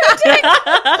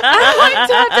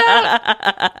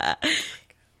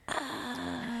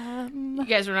other one. You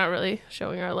guys were not really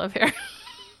showing our love here.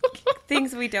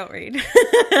 Things we don't read.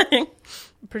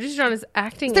 Producer John is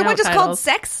acting Is there out one just titles. called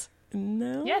Sex?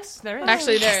 No. Yes, there is.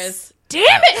 Actually, there is.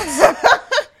 Damn it!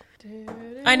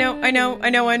 I know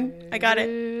one. I got it.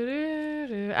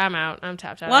 I'm out. I'm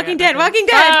tapped out. Walking I Dead. got nothing. Walking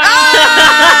Dead.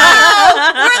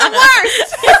 We're the worst.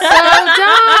 So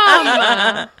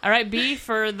dumb. All right, B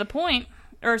for the point.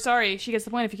 Or sorry, she gets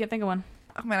the point if you can't think of one.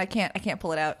 Oh man, I can't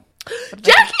pull it out.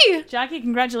 Jackie! Jackie,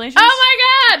 congratulations. Oh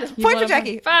my god! You Point won for a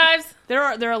Jackie. Fives. There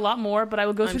are a lot more, but I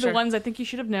will go through sure. the ones I think you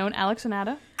should have known. Alex and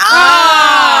Ada.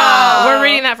 We're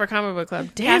reading that for Comic Book Club.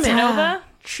 Damn it. Casanova.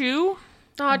 Chew.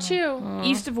 Aw, Chew.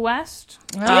 East of West.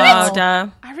 Oh, duh.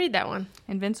 I read that one.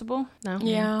 Invincible. No.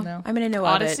 Yeah. No. I'm going to know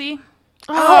Odyssey.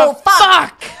 Oh,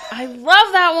 fuck. I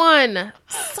love that one.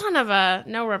 Son of a...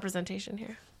 No representation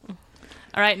here.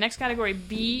 All right, next category,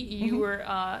 B. You were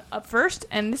up first,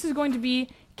 and this is going to be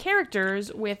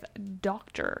characters with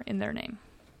Doctor in their name.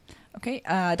 Okay,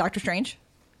 Doctor Strange.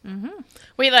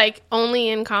 Wait, like, only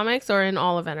in comics or in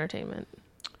all of entertainment?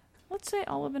 Let's say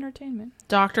all of entertainment.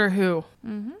 Doctor Who.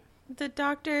 The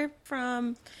doctor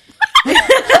from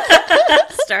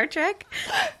Star Trek.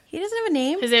 He doesn't have a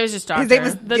name. His name is just Doctor. His name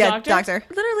was The Doctor? Doctor.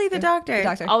 Literally the doctor. The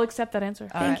Doctor. I'll accept that answer.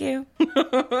 Thank you.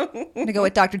 I'm gonna go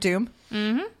with Doctor Doom.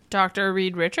 Dr.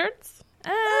 Reed Richards?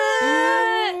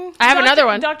 I have another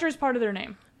one. Doctor is part of their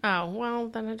name. Oh, well,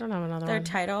 then I don't have another Their one.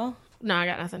 title, No, I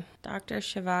got nothing. Dr.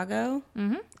 Shivago.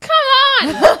 Come on!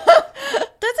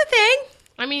 That's a thing.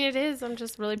 I mean, it is. I'm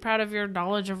just really proud of your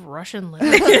knowledge of Russian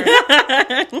literature.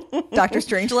 Dr.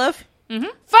 Strangelove.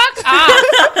 Fuck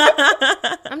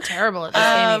off! I'm terrible at this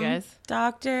game, you guys.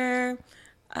 Doctor.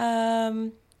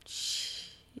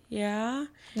 Yeah.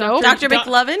 No, Dr.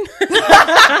 McLovin.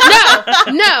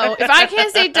 No. If I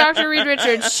can't say Dr. Reed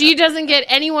Richards, she doesn't get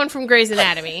anyone from Grey's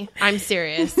Anatomy. I'm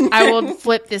serious. I will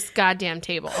flip this goddamn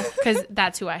table because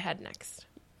that's who I had next.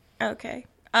 Okay.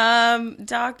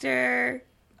 Doctor.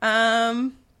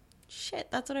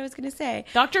 Shit, that's what I was gonna say.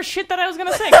 Dr. Shit that I was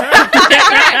going to say.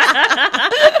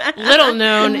 Correct. Little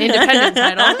known independent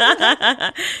title.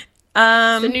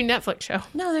 The new Netflix show.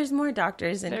 No, there's more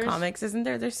doctors in There's- comics, isn't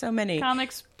there? There's so many.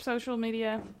 Comics, social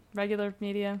media, regular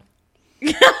media.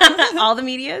 All the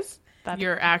medias?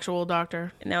 Your actual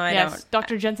doctor. No, I Yes,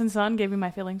 Dr. Jensen's son gave me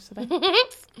my feelings today.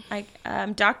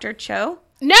 don't. Dr. Cho?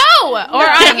 No! Or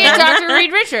I get Dr.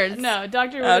 Reed Richards. No,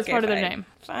 Dr. was Okay, part of their fine. name.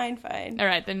 Fine. All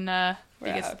right, then he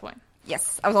gets the point.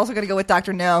 Yes. I was also going to go with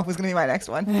Dr. No, was going to be my next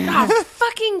one. Oh,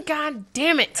 fucking god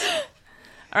damn it.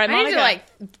 All right, I need Monica,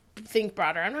 to, think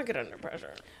broader. I'm not good under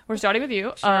pressure. we're starting with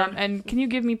you. And can you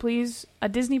give me, please, a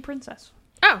Disney princess?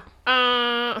 Oh,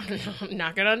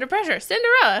 not good under pressure.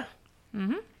 Cinderella.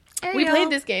 We played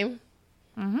this game.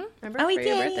 Remember? Oh, we For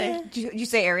your did. birthday. Did you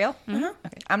say Ariel? Okay.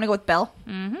 I'm going to go with Belle.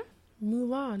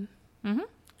 Mulan.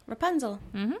 Rapunzel.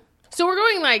 So we're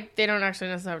going like they don't actually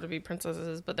necessarily have to be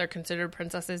princesses, but they're considered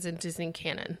princesses in Disney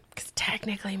canon because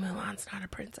technically Mulan's not a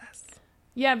princess.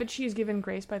 Yeah, but she's given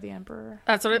grace by the emperor.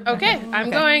 That's what. Okay, I'm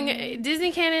going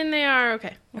Disney canon. They are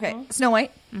okay. Okay. Snow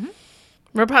White.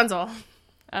 Rapunzel.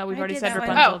 We've already did said that one.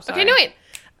 Rapunzel. Oh, I'm sorry. okay. No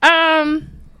wait.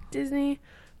 Disney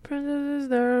princesses.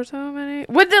 There are so many.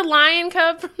 Would the Lion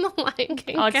Cub from the Lion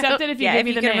King? I'll accept count? it if you Yeah, give if me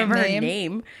you the can name. remember her Name.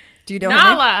 name. Do you know her name?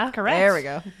 Nala. Correct. There we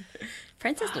go.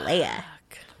 Princess Leia.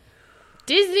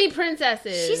 Disney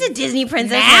princesses. She's a Disney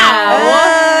princess Now.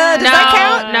 now. Does that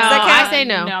count? No, Does that count? I say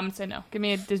no. No, I'm going to say no. Give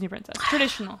me a Disney princess.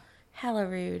 Traditional. Hella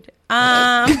rude. Is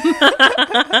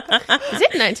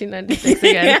it 1996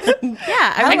 again?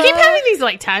 Yeah. I keep having these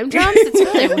like time jumps. It's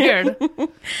really weird.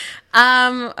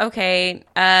 Okay.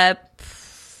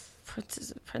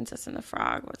 Princess and the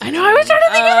Frog. What's I her know. I was trying to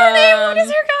think of her name. What is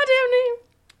her goddamn name?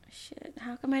 Shit.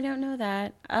 How come I don't know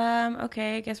that?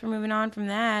 Okay. I guess we're moving on from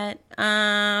that.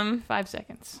 5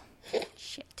 seconds.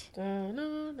 Shit.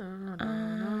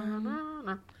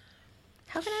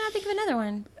 How can I not think of another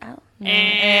one? Oh.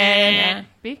 And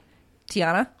B.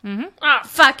 Tiana. oh,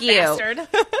 Fuck you. bastard.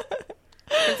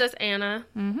 Princess Anna.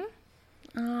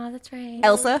 Oh, that's right.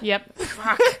 Elsa. Yep.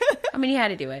 I mean, you had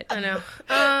to do it. I know.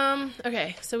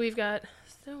 Okay, so we've got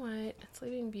Snow White,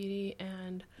 Sleeping Beauty,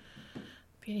 and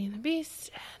Beauty and the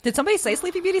Beast. Did somebody say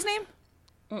Sleepy Beauty's name?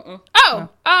 Oh,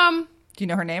 Do you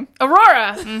know her name?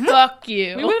 Aurora. Fuck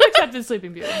you. We would have accepted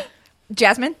Sleeping Beauty.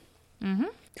 Jasmine.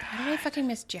 How did I fucking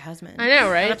miss Jasmine? I know,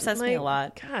 right? That upsets me a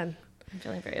lot. God. I'm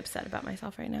feeling very upset about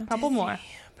myself right now. Couple more.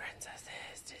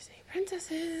 Princesses, Disney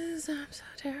princesses. I'm so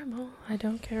terrible. I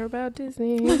don't care about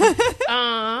Disney.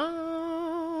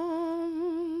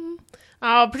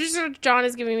 Producer John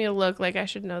is giving me a look like I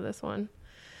should know this one.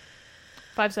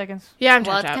 5 seconds. Yeah, I'm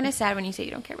Well, tapped it's out. kind of sad when you say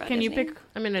you don't care about Can Disney. you pick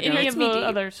I'm in a any don't. of the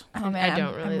others? Oh man, I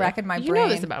don't really. I'm racking my you brain. know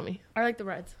this about me. I like the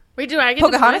Reds. Wait, do I get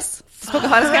Pocahontas. Does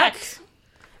Pocahontas count? Correct.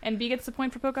 And B gets the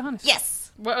point for Pocahontas.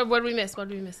 Yes. What did we miss? What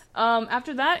did we miss?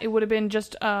 After that, it would have been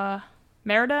just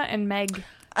Merida and Meg.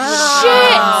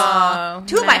 Oh,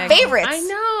 Two of my favorites. I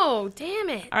know. Damn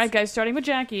it. All right, guys, starting with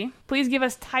Jackie. Please give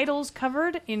us titles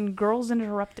covered in Girls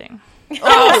Interrupting.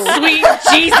 Oh, sweet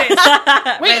Jesus.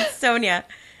 Wait, Sonia.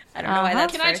 I don't know why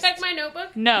that's Can I first. check my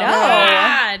notebook? No.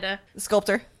 God.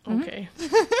 Sculptor. Okay.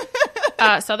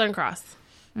 Southern Cross.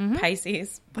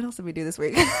 Pisces. What else did we do this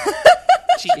week?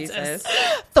 Jesus.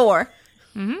 Thor.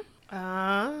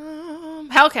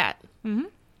 Hellcat.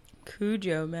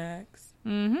 Cujo Max.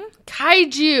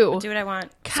 Kaiju. Do what I want.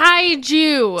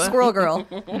 Kaiju. Squirrel Girl.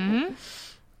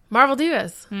 Marvel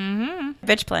Divas.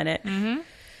 Bitch Planet.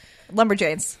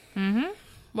 Lumberjanes.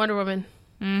 Wonder Woman.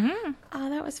 Oh,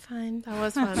 that was fun. That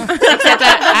was fun. Except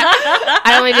that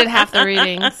I only did half the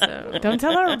reading, so Don't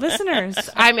tell our listeners.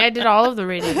 I did all of the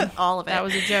reading. All of it. That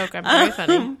was a joke. I'm very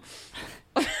funny.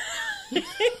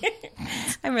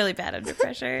 I'm really bad under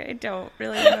pressure. I don't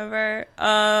really remember.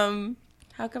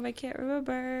 How come I can't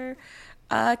remember?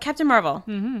 Captain Marvel.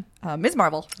 Ms.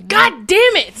 Marvel. God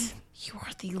damn it! You are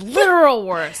the literal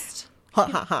worst. Ha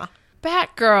ha ha.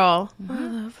 Batgirl.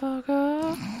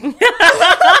 Motherfucker.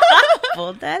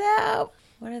 Pulled that out.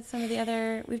 What are some of the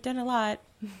other? We've done a lot,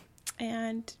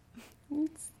 and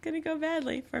it's gonna go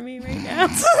badly for me right now.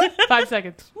 5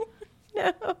 seconds.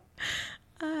 No,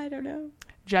 I don't know.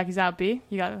 Jackie's out. B,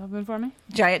 you got something for me?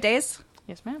 Giant Days.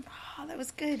 Yes, ma'am. Oh, that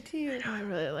was good too. Oh, I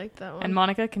really liked that one. And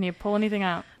Monica, can you pull anything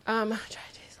out? No,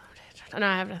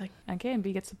 I have nothing. Okay, and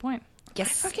B gets the point.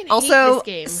 Yes. fucking hate Also, this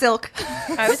game. Silk.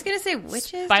 I was gonna say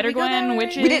witches. Spider-Gwen,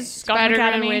 witches, We did Gotham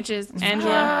Academy, witches.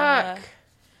 Angela. Fuck.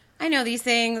 I know these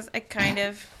things. I kind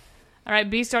of. All right,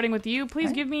 B, starting with you.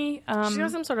 Please give me... She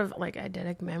has some sort of like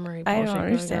eidetic memory. I bullshit don't going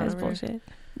understand on this over here. bullshit.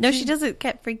 No, she doesn't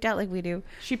get freaked out like we do.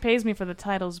 She pays me for the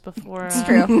titles before It's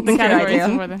true. the It's a good categories. idea.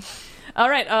 Before the... All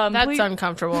right, That's please,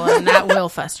 uncomfortable, and that will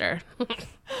fester.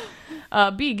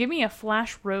 B, give me a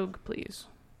Flash rogue, please.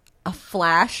 A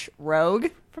Flash rogue.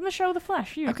 From the show The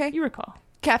Flash. You recall.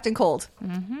 Captain Cold.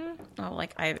 Oh,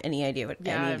 like I have any idea what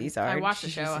Yeah, any of these are. I watched the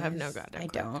show. I have no Jesus. goddamn I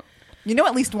clue. don't. You know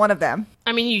at least one of them.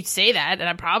 I mean, you say that, and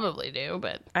I probably do,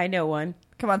 but I know one.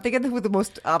 Come on, think of who the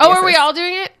most obvious are we is. all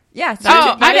doing it? Yeah.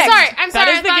 Oh, I'm that is- sorry. I'm that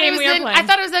sorry. is I the thought game it was we are then. playing. I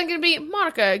thought it was then going to be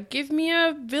Monica. Give me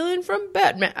a villain from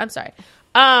Batman. I'm sorry.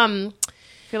 I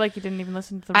feel like you didn't even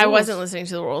listen to the rules. I wasn't listening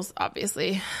to the rules,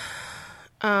 obviously.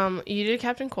 You did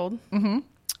Captain Cold. Mm-hmm.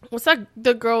 What's that?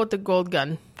 The girl with the gold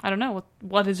gun. I don't know.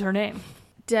 What is her name?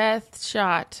 Death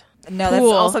shot. No, that's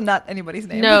Cool. also not anybody's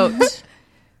name. Note.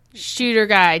 Shooter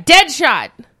guy.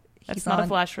 Deadshot. That's He's not a on-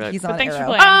 Flash rogue. he's But on thanks for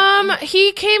Arrow. playing.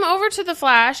 He came over to the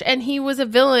Flash, and he was a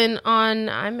villain on.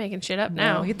 I'm making shit up No,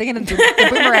 now. you're thinking of the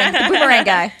boomerang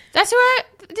guy. That's who I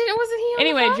didn't. Wasn't he? On the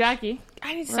Anyway, Flash? Jackie,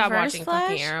 I need to stop Reverse watching Flash?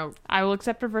 fucking Arrow. I will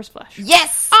accept Reverse Flash.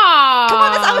 Yes. Aw, Come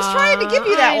on, I was trying to give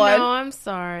you that I one. know, I'm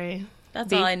sorry. That's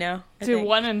B. all I know. I Do think.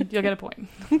 one and you'll get a point.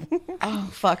 Oh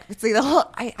fuck. See the whole.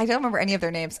 I don't remember any of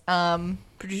their names.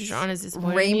 Producer Sean is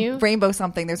disappointing you. Rainbow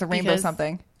something. There's a rainbow Because-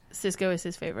 something. Cisco is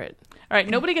his favorite. All right,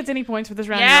 nobody gets any points for this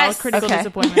round. Yes! You're all critical Okay.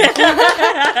 disappointment. What's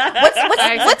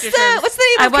I accept what's your the terms. what's the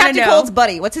name I of wanna Captain know. Cold's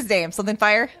buddy? What's his name? Something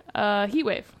Fire.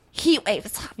 Heatwave. Heatwave.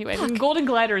 Heatwave. And Golden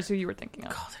Glider is who you were thinking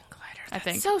of. Golden Glider. I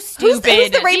think. So Who's, stupid.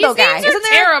 who's the rainbow These guy? names are Isn't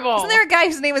there terrible. Isn't there a guy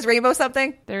whose name is Rainbow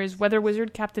something? There is Weather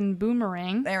Wizard, Captain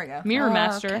Boomerang. There we go. Mirror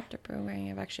Master, Captain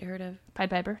Boomerang, I've actually heard of. Pied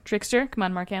Piper, Trickster. Come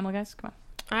on, Mark Hamill, guys. Come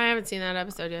on. I haven't seen that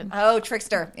episode yet. Oh,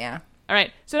 Trickster. Yeah. All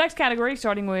right. So next category,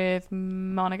 starting with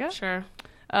Monica. Sure.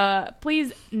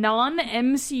 Please,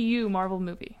 non-MCU Marvel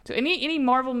movie. So any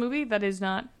Marvel movie that is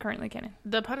not currently canon.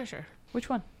 The Punisher. Which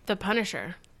one? The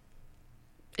Punisher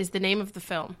is the name of the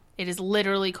film. It is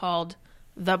literally called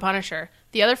The Punisher.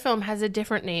 The other film has a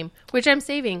different name, which I'm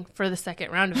saving for the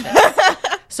second round of this.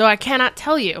 So I cannot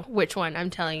tell you which one I'm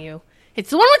telling you. It's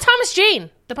the one with Thomas Jane.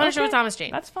 The Punisher Okay. with Thomas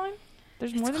Jane. That's fine.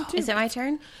 There's more than two. Is it my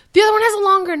turn? The other one has a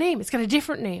longer name. It's got a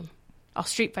different name. I'll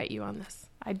street fight you on this.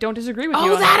 I don't disagree with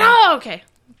you. Oh, on that? Oh, okay.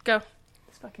 Go.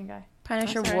 This fucking guy.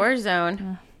 Punisher sorry.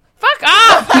 Warzone. Fuck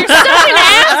off! You're such an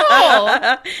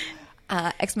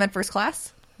asshole! X-Men First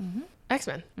Class.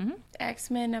 X-Men.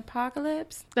 X-Men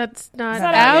Apocalypse. That's not,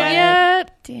 not out out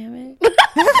yet. Damn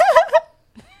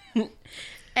it.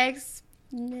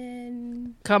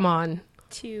 X-Men Come on.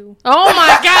 2. Oh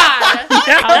my god!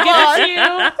 I'll give it to you.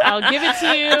 I'll give it to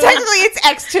you. Technically, it's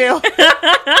X2.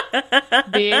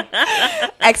 B.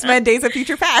 X-Men Days of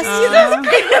Future Past.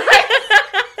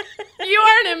 You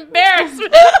are an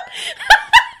embarrassment.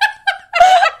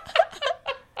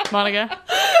 Monica.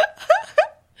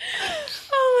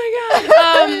 Oh my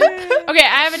god. Okay,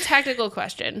 I have a technical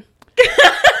question.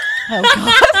 Oh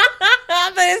god.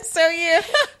 That is so you.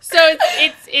 So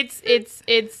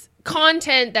it's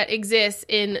content that exists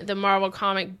in the Marvel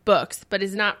comic books, but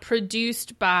is not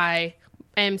produced by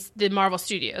the Marvel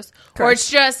Studios, or it's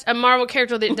just a Marvel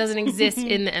character that doesn't exist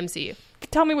in the MCU.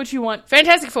 Tell me what you want.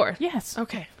 Fantastic Four. Yes.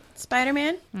 Okay.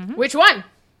 Spider-Man. Which one?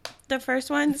 The first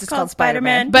one. It's just called called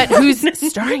Spider-Man. Spider-Man. But who's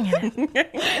starring in it?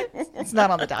 It's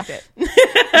not on the docket.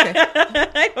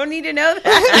 I don't need to know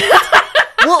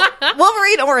that.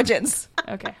 Wolverine Origins.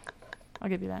 Okay. I'll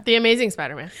give you that. The Amazing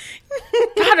Spider-Man.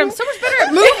 God, I'm so much better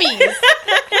at movies.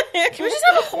 Can we just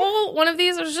have a whole one of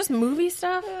these? Or just movie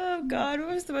stuff? Oh God, what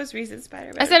was the most recent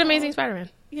Spider-Man? I said Amazing Spider-Man.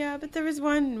 Yeah, but there was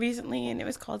one recently, and it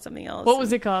was called something else. What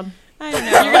was it called? I don't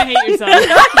know. You're gonna hate yourself.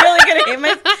 I'm really gonna hate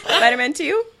my Spider-Man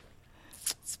 2.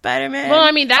 Spider-Man. Well,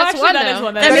 I mean, that's Actually, one, that though. is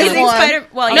one. the That is Amazing one. Spider.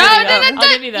 Well, No, yeah, no, no, I'll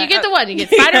give you that. You get the one. You get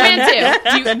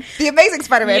Spider-Man 2. The Amazing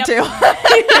Spider-Man Yep. 2.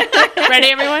 Ready,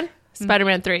 everyone?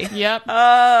 Spider-Man 3. Yep.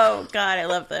 Oh God, I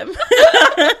love them.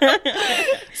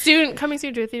 Coming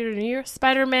soon to a theater near you,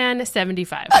 Spider-Man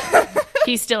 75.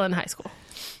 He's still in high school.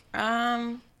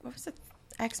 What was it?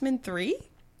 X-Men 3.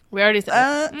 We already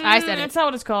said it. I said That's it. not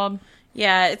what it's called.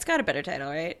 Yeah, it's got a better title,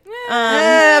 right? Better?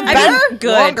 I mean,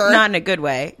 good, Longer. not in a good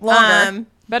way. Longer.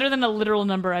 Better than a literal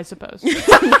number, I suppose.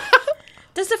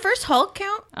 Does the first Hulk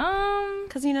count? Um,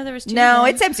 Because there was 2. No,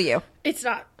 of them. it's MCU. It's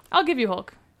not. I'll give you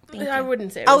Hulk. I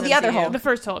wouldn't say. It Oh, was the other MCU. Hulk. The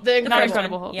first Hulk. The Not first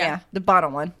Incredible one. Hulk. Yeah, the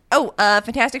bottom one. Oh,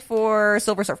 Fantastic Four,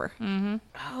 Silver Surfer. Oh,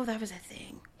 that was a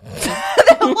thing.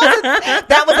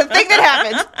 That was a thing that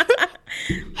happened.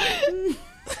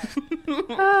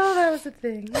 Oh, that was a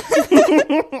thing.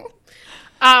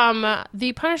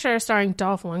 The Punisher starring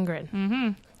Dolph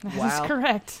Lundgren. That's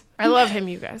correct. I love him,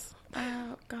 you guys.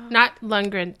 Oh, God. Not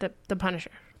Lundgren, the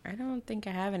Punisher. I don't think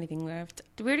I have anything left.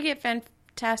 Did we already get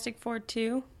Fantastic Four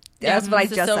 2? That's what I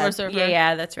The just Silver said. Surfer.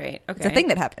 Yeah, that's right. Okay. It's a thing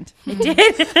that happened.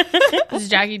 Is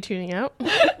Jackie tuning out?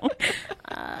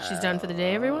 She's done for the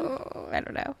day, everyone. Oh, I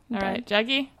don't know. All right,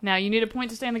 Jackie. Now you need a point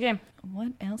to stay in the game. What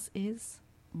else is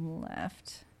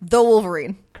left? The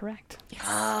Wolverine. Correct.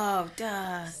 Oh,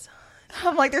 duh.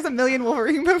 I'm like, there's a million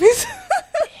Wolverine movies.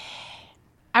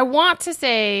 I want to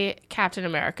say Captain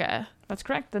America. That's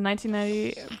correct. The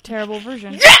 1990 terrible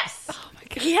version. Yes! Oh my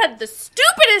God. He had the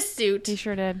stupidest suit. He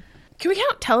sure did. Can we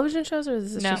count television shows or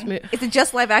is this No. just me? Is it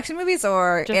just live action movies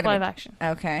or Just live action.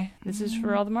 Okay. This is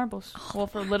for all the marbles. Well,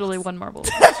 for literally one marble.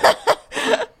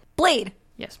 Blade.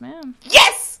 Yes, ma'am.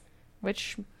 Yes.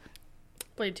 Which,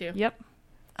 Blade 2. yep.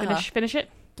 Finish it.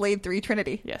 Blade 3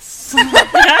 Trinity. Yes.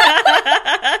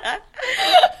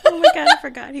 Oh my God, I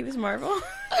forgot he was Marvel.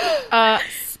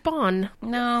 Spawn.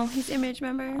 No, he's Image,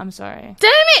 member. I'm sorry.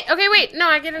 Damn it! Okay, wait. No,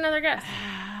 I get another guess.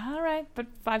 All right, but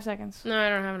 5 seconds. No, I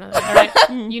don't have another. All right.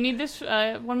 You need this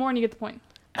one more and you get the point.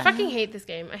 I fucking hate this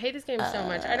game. I hate this game so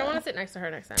much. I don't want to sit next to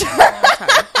her next time.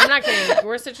 I'm not kidding.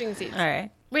 We're switching seats. All right.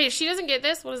 Wait, if she doesn't get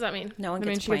this, what does that mean? No one I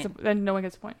mean, gets she a gets point. then no one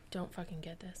gets a point. Don't fucking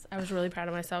get this. I was really proud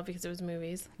of myself because it was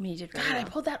movies. Me did really God, I well.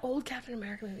 pulled that old Captain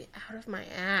America movie out of my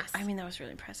ass. I mean, that was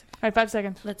really impressive. All right, 5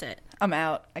 seconds. That's it. I'm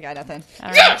out. I got nothing. All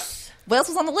right. yes! What else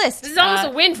was on the list? This is almost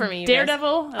a win for me. You guys.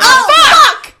 Daredevil.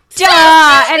 Oh, fuck!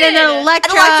 Duh! And an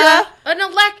Electra. An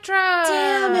Electra.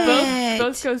 Damn it.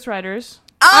 Both Ghost Riders.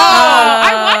 Oh!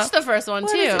 I watched the first one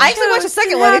too. I actually watched the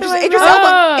second How one. do I Idris know?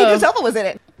 Elba. Idris Elba was in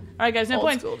it. All right, guys, no Old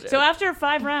points. school joke. So after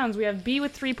 5 rounds, we have B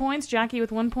with 3 points, Jackie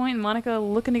with 1 point, and Monica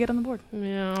looking to get on the board.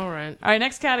 Yeah, all right. All right,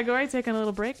 next category. Taking a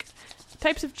little break.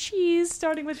 Types of cheese,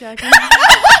 starting with Jackie. Oh my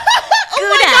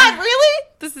God! Really?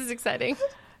 This is exciting.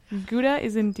 Gouda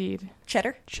is indeed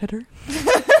Cheddar. cheddar.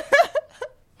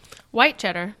 White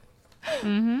cheddar.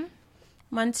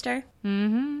 Munster.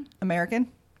 American.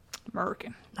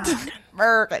 American. You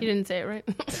American. didn't say it right.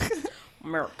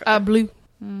 America. Blue.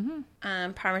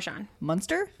 Parmesan.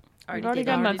 Munster. We've already did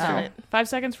got it. Munster. done it. 5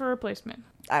 seconds for replacement.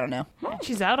 I don't know.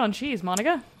 She's out on cheese.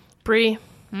 Monica. Brie.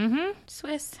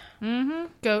 Swiss.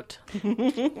 Goat.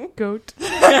 Goat.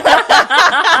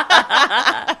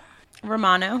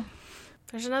 Romano.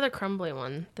 There's another crumbly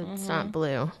one that's not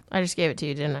blue. I just gave it to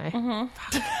you, didn't I?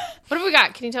 Fuck. What have we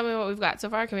got? Can you tell me what we've got so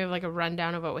far? Can we have like a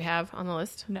rundown of what we have on the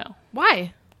list? No.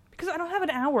 Why? Because I don't have an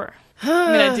hour.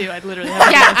 I mean, I do. I literally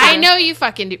have Yeah, I know you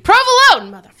fucking do.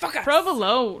 Provolone, motherfucker.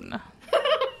 Provolone.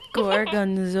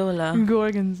 Gorgonzola.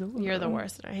 Gorgonzola. You're the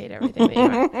worst, and I hate everything that you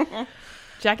are.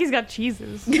 Jackie's got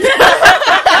cheeses. Can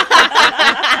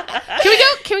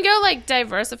we go like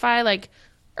diversify, like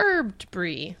herbed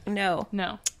brie? No.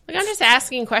 No. Like I'm just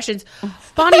asking questions.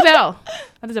 Bonnie Bell.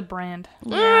 That is a brand.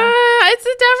 It's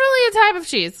definitely a type of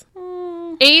cheese.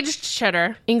 Aged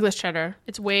cheddar, English cheddar.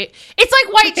 It's like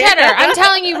white cheddar. I'm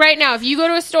telling you right now. If you go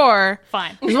to a store,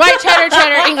 Fine. there's white cheddar,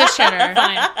 English cheddar.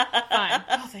 Fine. Fine.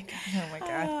 Oh, thank God. Oh my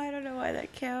God. Oh, I don't know why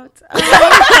that counts.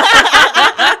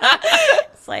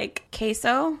 It's like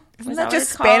queso. Isn't that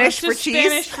just Spanish for Just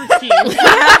cheese? Spanish for cheese. No,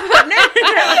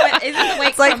 but isn't the white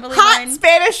It's like crumbly hot one?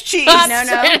 Spanish cheese. No, no.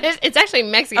 It's actually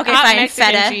Mexican. Okay, hot fine,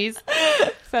 Mexican feta. cheese.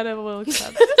 Feta will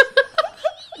accept.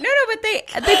 No, but they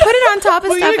put it on top of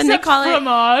Will stuff you and they accept call it.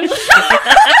 fromage?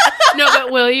 No,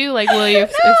 but will you? Like, will you?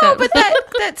 No, but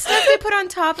that stuff they put on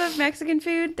top of Mexican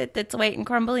food that's white and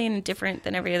crumbly and different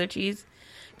than every other cheese.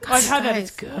 Oh, I've had that.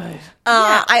 It's good.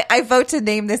 I vote to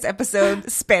name this episode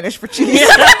Spanish for cheese. All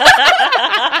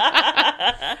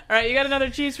right, you got another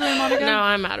cheese for me, Monica? No,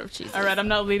 I'm out of cheese. All right, I'm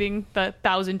not leading the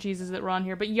 1,000 cheeses that were on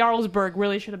here, but Jarlsberg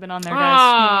really should have been on there, guys.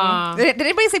 Ah. Did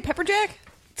anybody say pepper jack?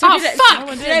 Oh, did I- fuck.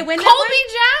 one Did did. I win that Colby one?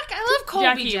 Jack? I love Colby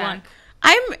Jackie, you Jack. won.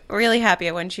 I'm really happy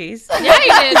I won cheese. Yeah, you did.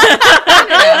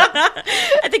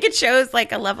 I think it shows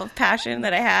like a level of passion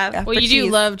that I have. Well, For you do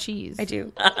cheese. love cheese. I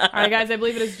do. All right, guys, I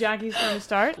believe it is Jackie's turn to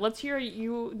start. Let's hear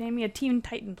you name me a Teen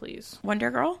Titan, please.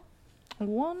 Wonder Girl.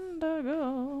 Wonder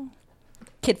Girl.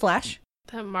 Kid Flash.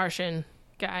 That Martian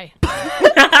guy.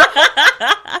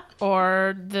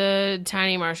 Or the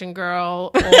tiny Martian girl.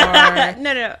 Or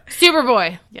No.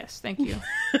 Superboy. Yes, thank you.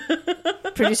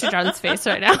 Producer John's face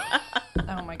right now.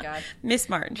 Oh my God. Miss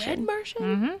Martin. Red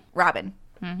Martian? Robin.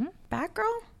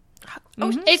 Batgirl.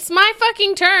 Oh, it's my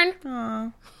fucking turn.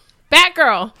 Aw.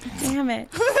 Batgirl. Damn it.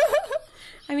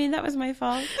 I mean, that was my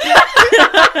fault. Yeah.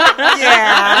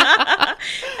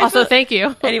 Also, thank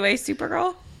you. Anyway,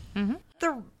 Supergirl.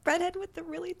 The redhead with the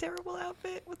really terrible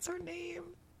outfit. What's her name?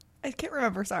 I can't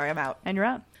remember. Sorry, I'm out. And you're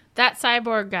out. That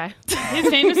cyborg guy.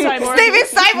 His name is Cyborg. His name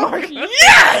is Cyborg.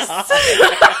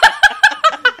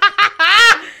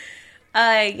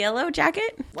 Yes! Yellow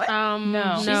Jacket. What?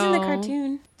 No. She's in the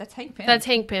cartoon. That's Hank Pym. That's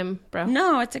Hank Pym, bro.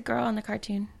 No, it's a girl in the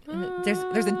cartoon.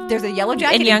 There's a Yellow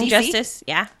Jacket In Young DC? Justice.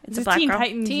 Yeah, it's a black Teen girl.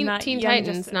 Titans, Teen not Teen Young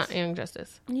Titans, Justice. not Young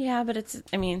Justice. Yeah, but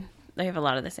they have a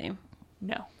lot of the same.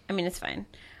 No. I mean, it's fine.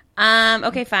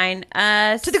 Okay, fine.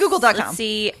 To the Google.com. Let's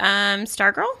see.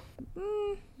 Stargirl.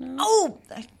 Oh,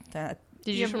 Did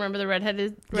you just remember the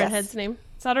redhead's name?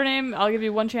 It's not her name. I'll give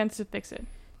you one chance to fix it.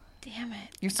 Damn it.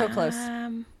 you're so close.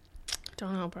 Don't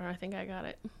know, bro. I think I got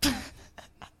it.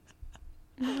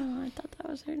 No, I thought that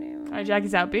was her name. All right,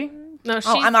 Jackie's out, B. No, she's,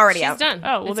 I'm already she's out. done.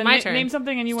 Oh, well, it's then my turn. name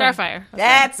something and you win. Starfire.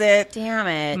 That's it. Damn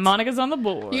it. Monica's on the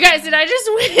board. You guys, did I just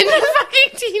win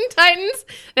fucking Teen Titans?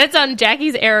 That's on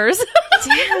Jackie's errors.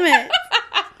 Damn it.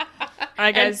 All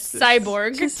right, And guys.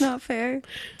 Cyborg. It's not fair.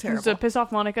 Terrible. So piss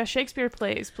off Monica. Shakespeare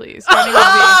plays, please. Starting with B.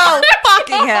 Oh,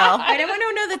 fucking hell. I don't want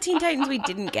to know the Teen Titans we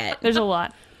didn't get. There's a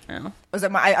lot. Oh. Was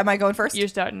it am I going first? You're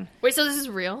starting. Wait, so this is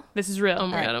real? This is real. Oh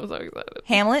my All god, I'm so excited.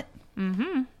 Hamlet.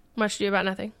 Much ado about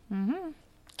nothing.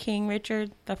 King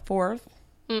Richard the Fourth.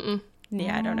 Mm-mm.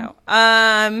 Yeah, I don't know.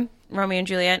 Romeo and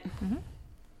Juliet.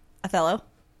 Othello.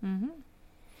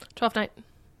 12th Night.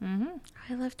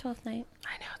 I love 12th Night.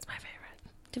 I know, it's my favorite.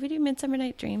 Did we do Midsummer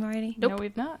Night Dream already? No,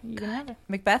 we've not. You can have it.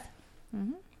 Macbeth.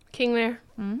 King Lear.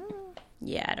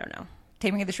 Yeah, I don't know.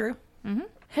 Taming of the Shrew.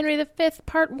 Henry V,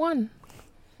 Part 1.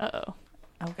 Uh-oh.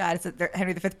 Oh God, it's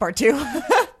Henry V Part 2.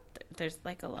 There's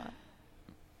like a lot.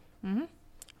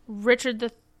 Richard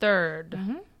the Third.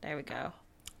 There we go.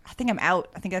 I think I'm out.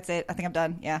 I think that's it. I think I'm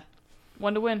done. Yeah.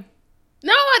 One to win.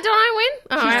 No, don't I win?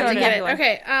 Oh, I have to started. get it.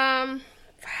 Everyone.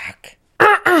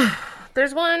 Okay,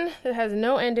 there's one that has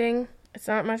no ending. It's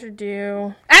not much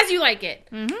ado. As you like it.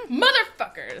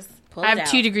 Motherfuckers. Pull I have it out.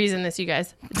 2 degrees in this, you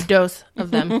guys. A dose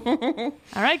of them. All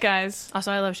right, guys.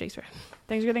 Also, I love Shakespeare.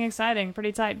 Things are getting exciting.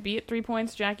 Pretty tight. B at 3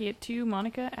 points. Jackie at 2.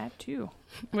 Monica at 2.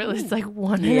 Really, it's like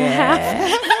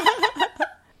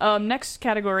 1.5. Next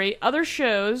category, other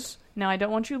shows. Now, I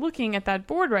don't want you looking at that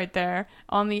board right there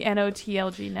on the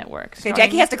NOTLG network. Okay,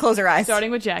 Jackie has to close her eyes. Starting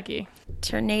with Jackie.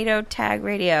 Tornado Tag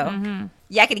Radio.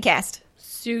 Yakety Cast.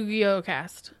 Sugio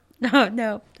Cast.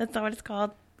 No, that's not what it's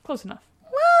called. Close enough.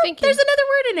 Well, Thank you. there's another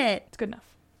word in it. It's good enough.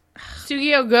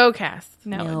 Sugio Go Cast.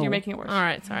 No, No. you're making it worse. All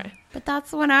right, sorry. But that's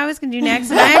the one I was going to do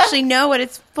next, and I actually know what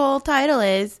its full title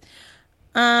is. Is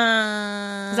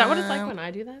that what it's like when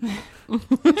I do that?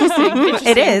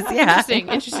 It is, yeah. Interesting.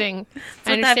 I what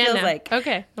that understand feels now. like.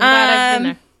 Okay. I'm glad I've been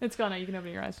there. It's gone now. You can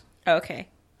open your eyes. Okay.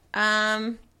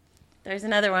 There's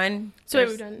another one. So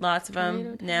There's we've done lots of them.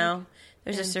 Tornado Tag No.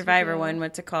 There's a and Survivor Sugio. one.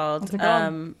 What's it called? What's it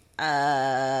called?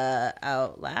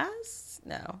 Outlast?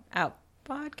 No. Out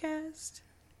Podcast?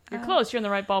 You're close. You're in the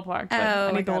right ballpark. But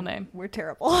I my need the whole God. name. We're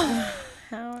terrible.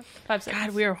 Out. 5 seconds.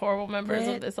 God, we are horrible members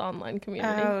Lit of this online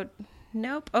community. Out.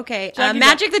 Nope. Okay. Jackie's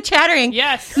Magic the Chattering.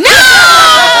 Yes.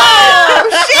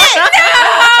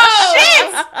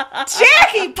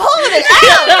 Jackie pulling it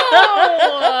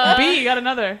out. B, you got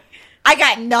another. I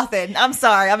got nothing. I'm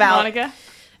sorry. I'm out. Monica?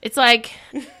 It's like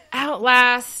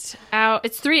Outlast,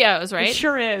 It's 3 O's, right? It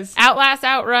sure is. Outlast,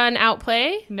 Outrun,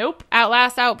 Outplay. Nope.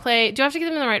 Outlast, Outplay. Do I have to get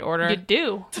them in the right order? You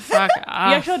do. Fuck You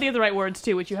off. actually have the right words,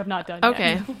 too, which you have not done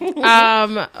Okay.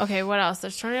 yet. Okay, what else?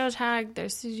 There's Tornado Tag,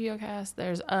 there's Sugio Cast,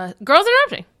 there's Girls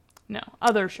Interrupting. No.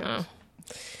 Other shows.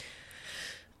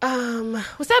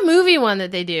 What's that movie one that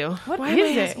they do? What Why is am I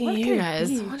it? asking What you could it guys?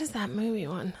 be? What is that movie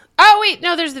one? Oh wait,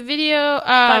 no, there's the video.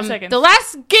 5 seconds. The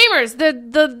Last Gamers,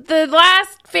 the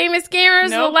last famous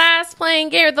gamers, Nope. the last playing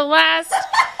gamer, the last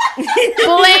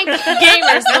blank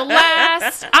gamers, the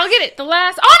last. I'll get it. The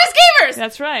last Honest Gamers.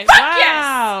 That's right. Fuck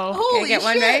wow. Can I get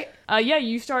one right? Yeah,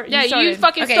 you start. Yeah, you started.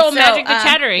 fucking Okay, stole so, Magic the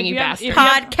Chattering, if you you have- bastard.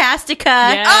 if- Podcastica.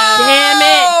 Yeah.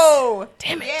 Oh,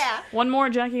 Damn it. yeah. One more,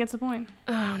 Jackie gets the point.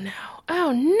 Oh no.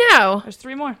 Oh no. There's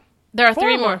 3 more. There are Four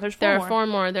 3 more. more. There's there four are 4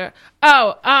 more. There.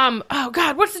 Oh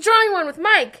God, what's the drawing one with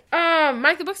Mike?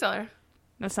 Mike the bookseller.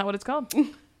 That's not what it's called.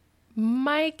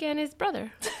 Mike and his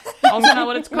brother. Also not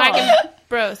what it's called. Mike and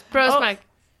Bros. Oh. Mike.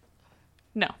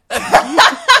 No.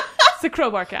 It's the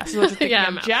Crowbar Cast. Is what you're thinking Yeah, of.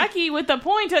 I'm out. Jackie with the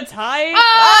point to tie.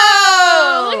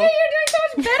 Oh, look at you doing so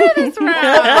much better this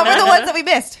round. What were the ones that we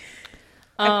missed?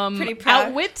 pretty proud.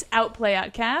 Outwit, Outplay,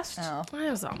 Outcast. Oh. I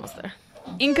was almost there.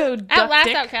 Inco, Duck Outlast,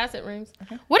 Dick. Outcast, it rings.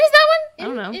 What is that one? I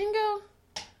don't know. Ingo.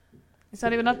 It's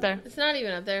not even up there. It's not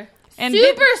even up there. And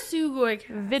Super Sugoi.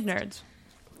 Vid Nerds.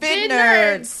 Vid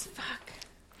Nerds. Fuck.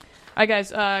 All right,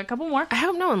 guys, a couple more. I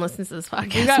hope no one listens to this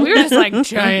podcast. We were just like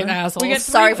giant assholes. We get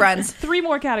Sorry, friends. 3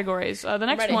 more categories. The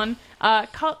next ready. one,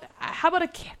 how about a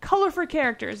color for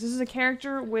characters? This is a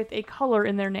character with a color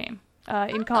in their name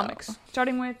in comics.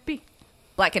 Starting with B.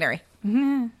 Black Canary.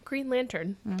 Green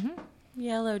Lantern.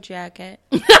 Yellow Jacket.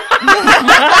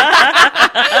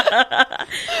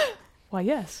 Why,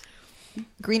 yes.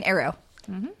 Green Arrow.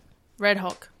 Red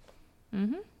Hulk.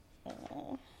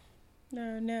 Oh,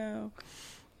 no.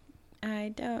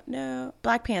 I don't know.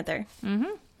 Black Panther.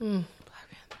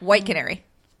 White Canary.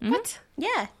 What?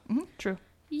 Yeah. True.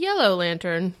 Yellow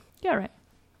Lantern. Yeah, right.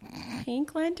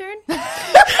 Pink Lantern.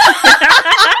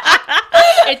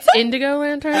 It's Indigo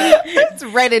Lantern. It's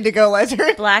Red Indigo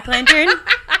Lantern. Black Lantern.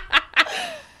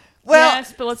 Well,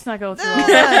 Yes, but let's not go through all Man,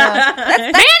 no,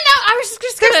 I was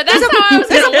just gonna. That's how I was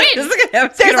gonna win.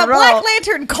 there's a Black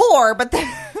Lantern core, but No,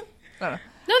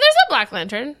 there's a Black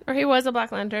Lantern, or he was a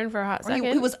Black Lantern for a hot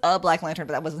second. he was a Black Lantern,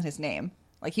 but that wasn't his name.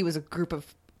 Like, he was a group of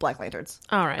Black Lanterns.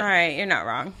 All right. All right, you're not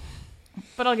wrong.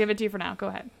 But I'll give it to you for now. Go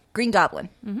ahead. Green Goblin.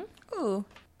 Ooh.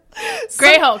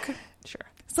 Gray Hulk. Sure.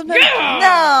 Sometimes,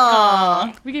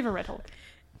 no. We gave her Red Hulk.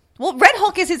 Well, Red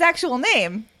Hulk is his actual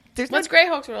name. What's Gray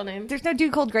Hulk's real name? There's no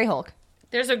dude called Grey Hulk.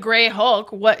 There's a Gray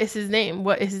Hulk. What is his name?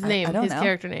 What is his name? I don't His know.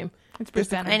 character name. It's Bruce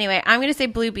Banner. Anyway, I'm gonna say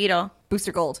Blue Beetle.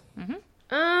 Booster Gold.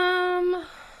 Let's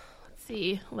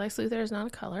see. Lex Luthor is not a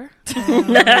color.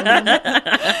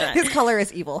 His color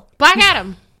is evil. Black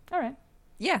Adam. All right.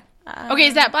 Yeah. Okay,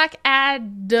 is that Black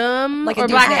Adam Like a or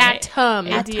dude's Black name. Atom?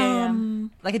 ADAM.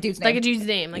 Like a dude's name. Like a dude's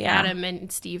name, like Yeah. Adam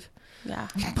and Steve. Yeah.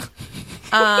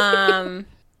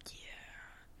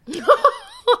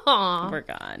 Aw. We're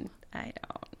gone. I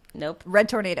don't. Nope. Red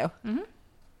Tornado. Oh,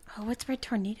 what's Red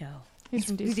Tornado? He's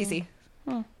from He's DC.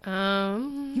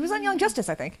 DC. He was on Young Justice,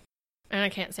 I think. And I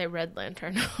can't say Red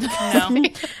Lantern. No.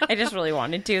 I just really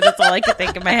wanted to. That's all I could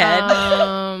think in my head.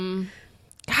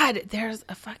 God, there's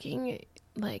a fucking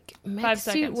like 5 mech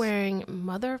suit seconds. wearing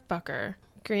motherfucker.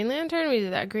 Green Lantern, we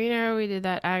did that. Green Arrow, we did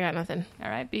that. I got nothing. All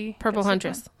right, B. Purple That's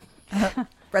Huntress.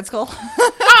 Red Skull.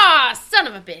 Ah, son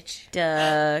of a bitch.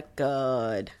 Duh,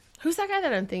 good. Who's that guy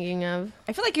that I'm thinking of?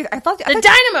 I feel like I thought The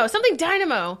Dynamo. Something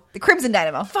Dynamo. the Crimson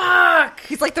Dynamo. Fuck.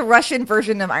 He's like the Russian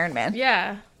version of Iron Man.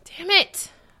 Yeah. Damn it.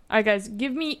 All right, guys.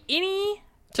 Give me any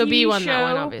So TV B won show that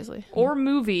one, obviously. or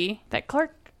movie that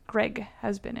Clark Gregg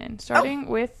has been in, starting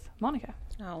with Monica.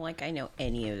 Oh, like I know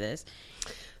any of this.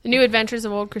 The New Adventures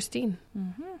of Old Christine.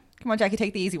 Come on, Jackie,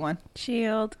 take the easy one.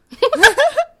 Shield.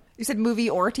 You said movie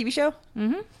or TV show?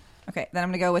 Mm-hmm. Okay, then I'm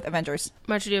going to go with Avengers.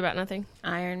 Much Ado About Nothing.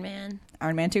 Iron Man.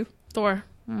 Iron Man 2? Thor.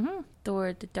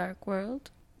 Thor: The Dark World.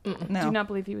 No. Do not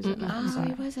believe he was in that. Oh,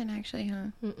 he wasn't actually,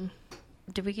 huh?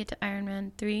 Did we get to Iron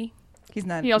Man 3? He's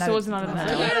not. He also not was not in that.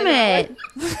 Damn it.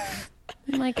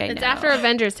 I'm like, I It's know. after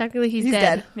Avengers. Technically, he's He's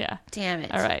dead. dead. Yeah. Damn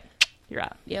it. All right. You're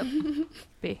out. Yep.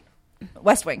 B.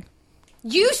 West Wing.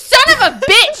 You son of a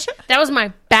bitch! That was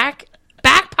my back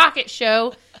pocket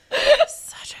show.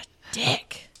 Such a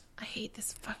dick. I hate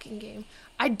this fucking game.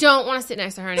 I don't want to sit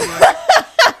next to her anymore.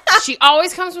 She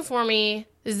always comes before me.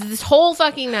 This whole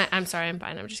fucking night. I'm sorry. I'm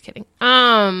fine. I'm just kidding.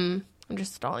 I'm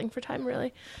just stalling for time,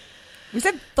 really. We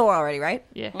said Thor already, right?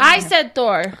 Yeah. I said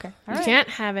Thor. Okay. You right. can't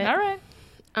have it. All right.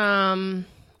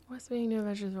 What's the New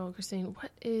Adventures of Old Christine?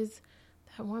 What is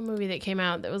that one movie that came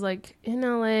out that was like in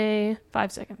LA?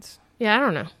 5 seconds. Yeah, I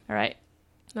don't know. All right.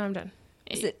 No, I'm done.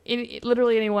 Is it-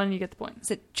 Literally anyone, you get the point.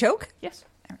 Is it Choke? Yes.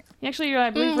 Actually, I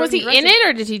believe Was he in it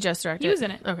or did he just direct it? He was in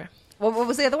it. Okay. What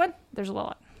was the other one? There's a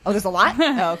lot. Oh, there's a lot?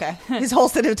 Oh, okay. His whole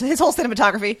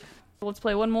cinematography. Let's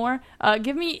play one more.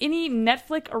 Give me any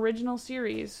Netflix original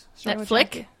series. Starting with Netflix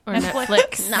Jackie. or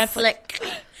Netflix?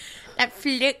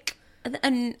 Netflix.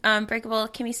 The Unbreakable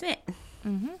Kimmy Schmidt.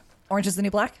 Orange is the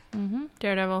New Black?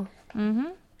 Daredevil.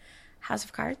 House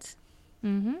of Cards.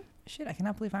 Shit, I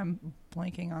cannot believe I'm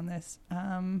blanking on this.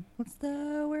 What's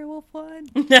the werewolf one?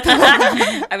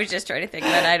 I was just trying to think,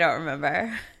 but I don't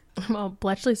remember. Well,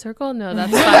 Bletchley Circle? No,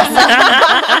 that's Spies.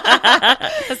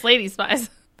 That's Lady Spies.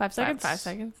 5 seconds. 5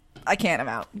 seconds. I can't, I'm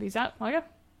out. These out. Monica?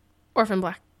 Orphan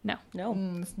Black. No. No.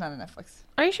 It's not on Netflix.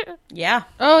 Are you sure? Yeah.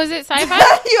 Oh, is it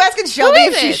sci-fi? You asking Shelby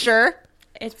is if she's it? sure?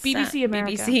 It's BBC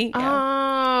America. BBC.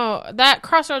 Yeah. Oh, that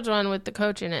Crossroads one with the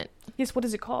coach in it. Yes, what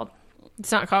is it called?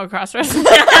 It's not called Crossroads.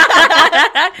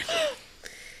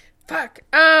 Fuck.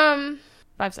 5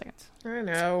 seconds. I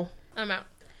know. I'm out.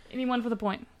 Anyone for the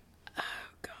point?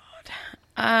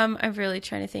 I'm really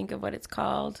trying to think of what it's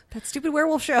called. That stupid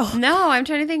werewolf show. No, I'm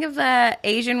trying to think of the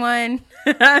Asian one,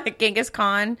 Genghis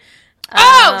Khan.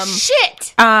 Oh,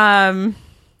 shit!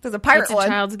 There's a pirate It's a one.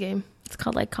 child's game. It's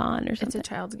called like Con or It's something. a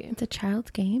child's game. It's a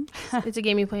child's game. It's a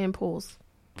game you play in pools.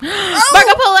 Marco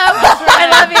Polo. I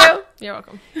love you. You're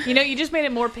welcome. You know, you just made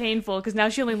it more painful because now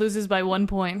she only loses by 1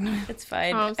 point. It's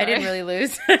fine. Oh, I'm I didn't sorry. really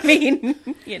lose. I mean,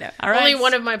 you know. All right. Only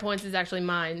one of my points is actually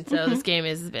mine, so this game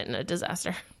has been a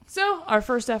disaster. So, our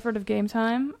first effort of game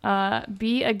time,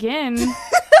 be again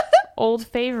old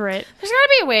favorite. There's gotta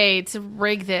be a way to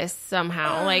rig this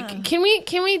somehow. Like, can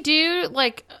we do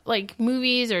like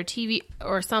movies or TV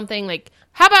or something? Like,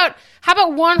 how about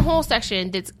one whole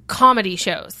section that's comedy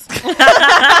shows or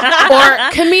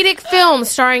comedic films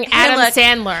starring Adam look,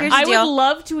 Sandler? here's- I would deal.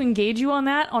 love to engage you on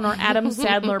that on our Adam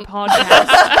Sadler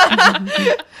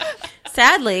podcast.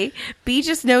 Sadly, B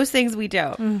just knows things we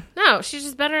don't. No, she's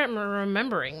just better at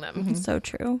remembering them. So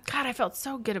true. God, I felt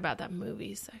so good about that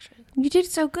movie section. You did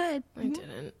so good. I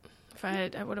didn't. If I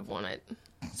had, I would have won it.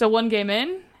 So, 1 game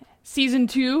in, season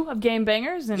 2 of Game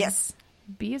Bangers, and Yes.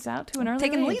 B is out to an early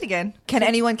Taking the lead. lead again. Can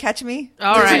anyone catch me?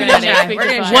 All right, We're gonna try. Maddie. We're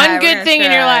gonna try. One We're good gonna thing in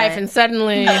your try. life, and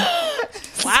suddenly So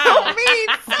mean.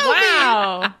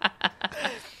 Wow.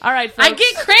 All right, folks. I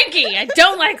get cranky. I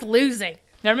don't like losing.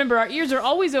 Now remember, our ears are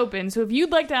always open, so if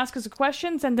you'd like to ask us a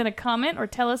question, send in a comment, or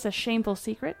tell us a shameful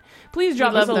secret, please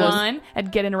drop us a love those. line at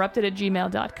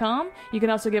getinterrupted@gmail.com. You can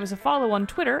also give us a follow on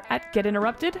Twitter at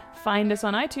getinterrupted, find us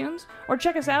on iTunes, or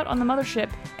check us out on the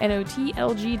mothership,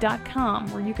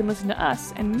 notlg.com, where you can listen to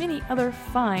us and many other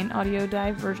fine audio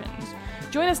diversions.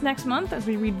 Join us next month as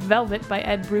we read Velvet by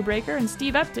Ed Brewbreaker and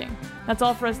Steve Epting. That's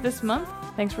all for us this month.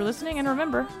 Thanks for listening, and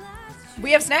remember,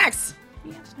 We have snacks.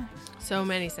 we have snacks. So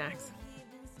many snacks.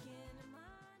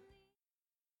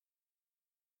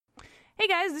 Hey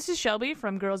guys, this is Shelby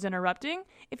from Girls Interrupting.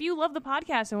 If you love the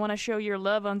podcast and want to show your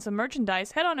love on some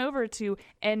merchandise, head on over to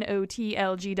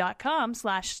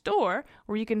notlg.com/store,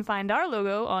 where you can find our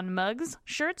logo on mugs,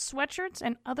 shirts, sweatshirts,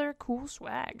 and other cool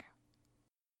swag.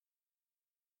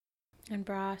 And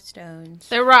bra stones.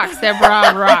 They're rocks. They're bra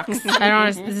rocks. I don't.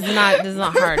 This is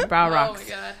not hard. Bra rocks.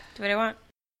 Do what I want.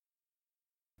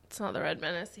 It's not the Red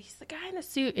Menace. He's the guy in the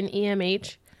suit in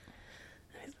EMH.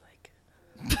 He's like,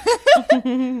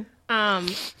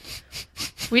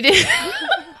 we did.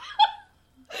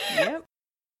 Yep.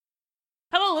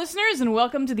 Hello, listeners, and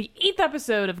welcome to the 8th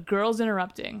episode of Girls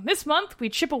Interrupting. This month, we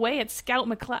chip away at Scout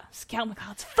McCloud's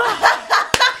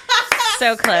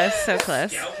So close. So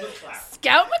close.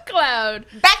 Scout McCloud.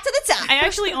 Back to the top. I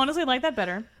actually honestly like that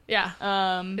better. Yeah.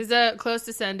 Is a close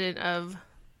descendant of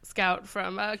Scout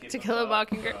from To Kill a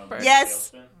Mockingbird.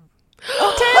 Yes.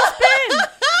 Tailspin!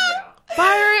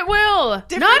 Fire at will.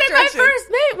 Different Not at my direction. first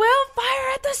mate. Will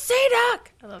fire at the Sea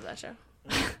Duck. I love that show.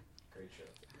 All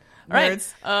right.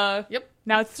 Nerds. Yep.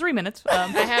 Now it's 3 minutes. I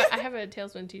have a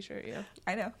Tailspin T-shirt. Yeah.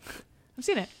 I know. I've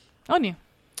seen it. On you.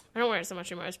 I don't wear it so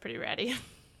much anymore. It's pretty ratty.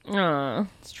 Aw.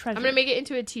 It's treasure. I'm gonna make it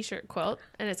into a T-shirt quilt,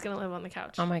 and it's gonna live on the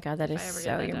couch. Oh my god, that is I ever get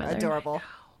so that your done. mother. Adorable.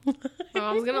 My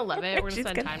mom's gonna love it. We're gonna She's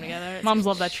spend gonna- time together. Moms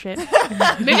love that shit. Maybe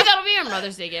that'll be our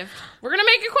Mother's Day gift. We're gonna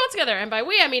make a quilt together, and by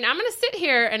we I mean I'm gonna sit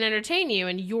here and entertain you,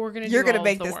 and you're gonna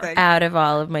make the this work. thing. Out of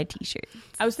all of my t-shirts.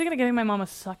 I was thinking of getting my mom a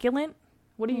succulent.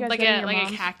 What do you guys like getting a your like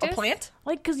moms? a cactus. A plant?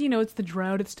 Like, because, you know, it's the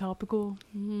drought, it's topical.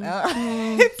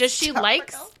 Does she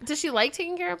like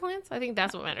taking care of plants? I think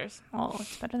that's what matters. Oh,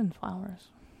 it's better than flowers.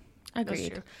 That's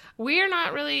Agreed. true. We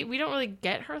don't really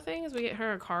get her things. We get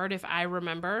her a card if I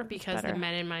remember, because the better.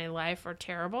 men in my life are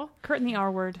terrible. Curtain the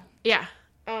R word. Yeah.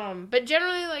 But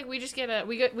generally, like, we just get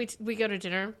we go to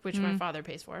dinner, which my father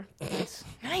pays for. Nice.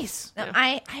 Nice. No,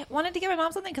 I wanted to get my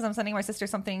mom something because I'm sending my sister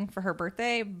something for her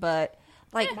birthday, but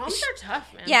like Moms are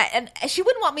tough, man. yeah, and she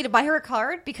wouldn't want me to buy her a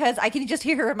card because I can just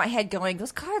hear her in my head going,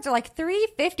 "Those cards are like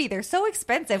 $3.50. They're so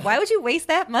expensive. Why would you waste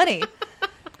that money?"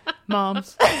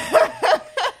 Moms.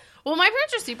 Well, my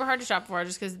parents are super hard to shop for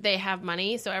just because they have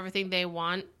money, so everything they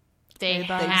want, they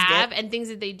buy. have, and things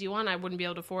that they do want, I wouldn't be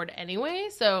able to afford anyway.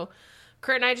 So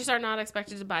Kurt and I just are not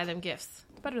expected to buy them gifts.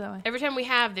 It's better that way. Every time we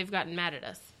have, they've gotten mad at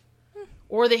us.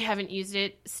 Or they haven't used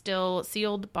it. Still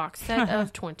sealed box set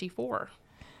of 24.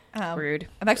 Rude.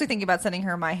 I'm actually thinking about sending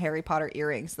her my Harry Potter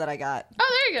earrings that I got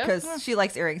Oh, there you go. because she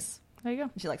likes earrings. There you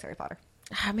go. She likes Harry Potter.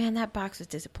 Oh man, that box was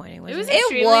disappointing. It Wasn't was it?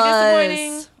 extremely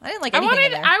disappointing. I didn't like I anything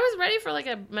in there. was ready for like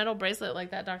a metal bracelet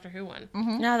like that Doctor Who one.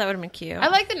 No, that would have been cute. I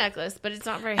like the necklace, but it's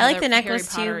not very I like the Harry necklace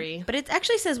too. Pottery. But it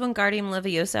actually says Wingardium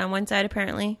Leviosa on one side,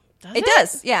 apparently. It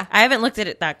does, yeah. I haven't looked at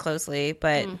it that closely,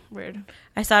 but Weird.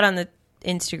 I saw it on the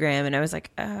Instagram and I was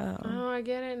like, oh. Oh, I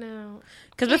get it now.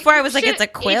 Because before I was like, it's a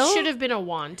quill? It should have been a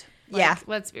wand. Like, Yeah.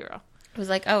 Let's be real. I was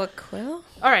like, oh, a quill?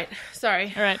 All right.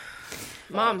 Sorry. All right.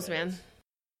 Moms, man.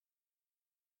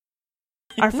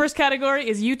 Our first category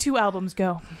is U2 albums.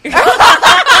 Go.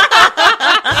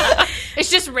 It's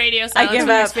just radio silence give for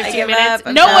the next up. I 15 give minutes. up.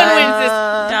 I'm No one done. wins this.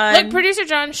 Done. Look, producer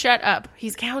John, shut up.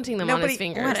 He's counting them on his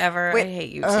fingers. Whatever. Wait, I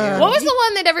hate you too. What was the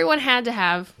one that everyone had to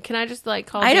have? Can I just like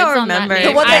call? I don't dibs on that remember. name?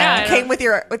 The one I that don't- came with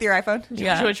your iPhone.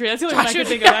 Yeah. Joshua Tree. That's the only one I could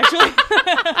think of, actually.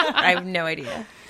 I have no idea.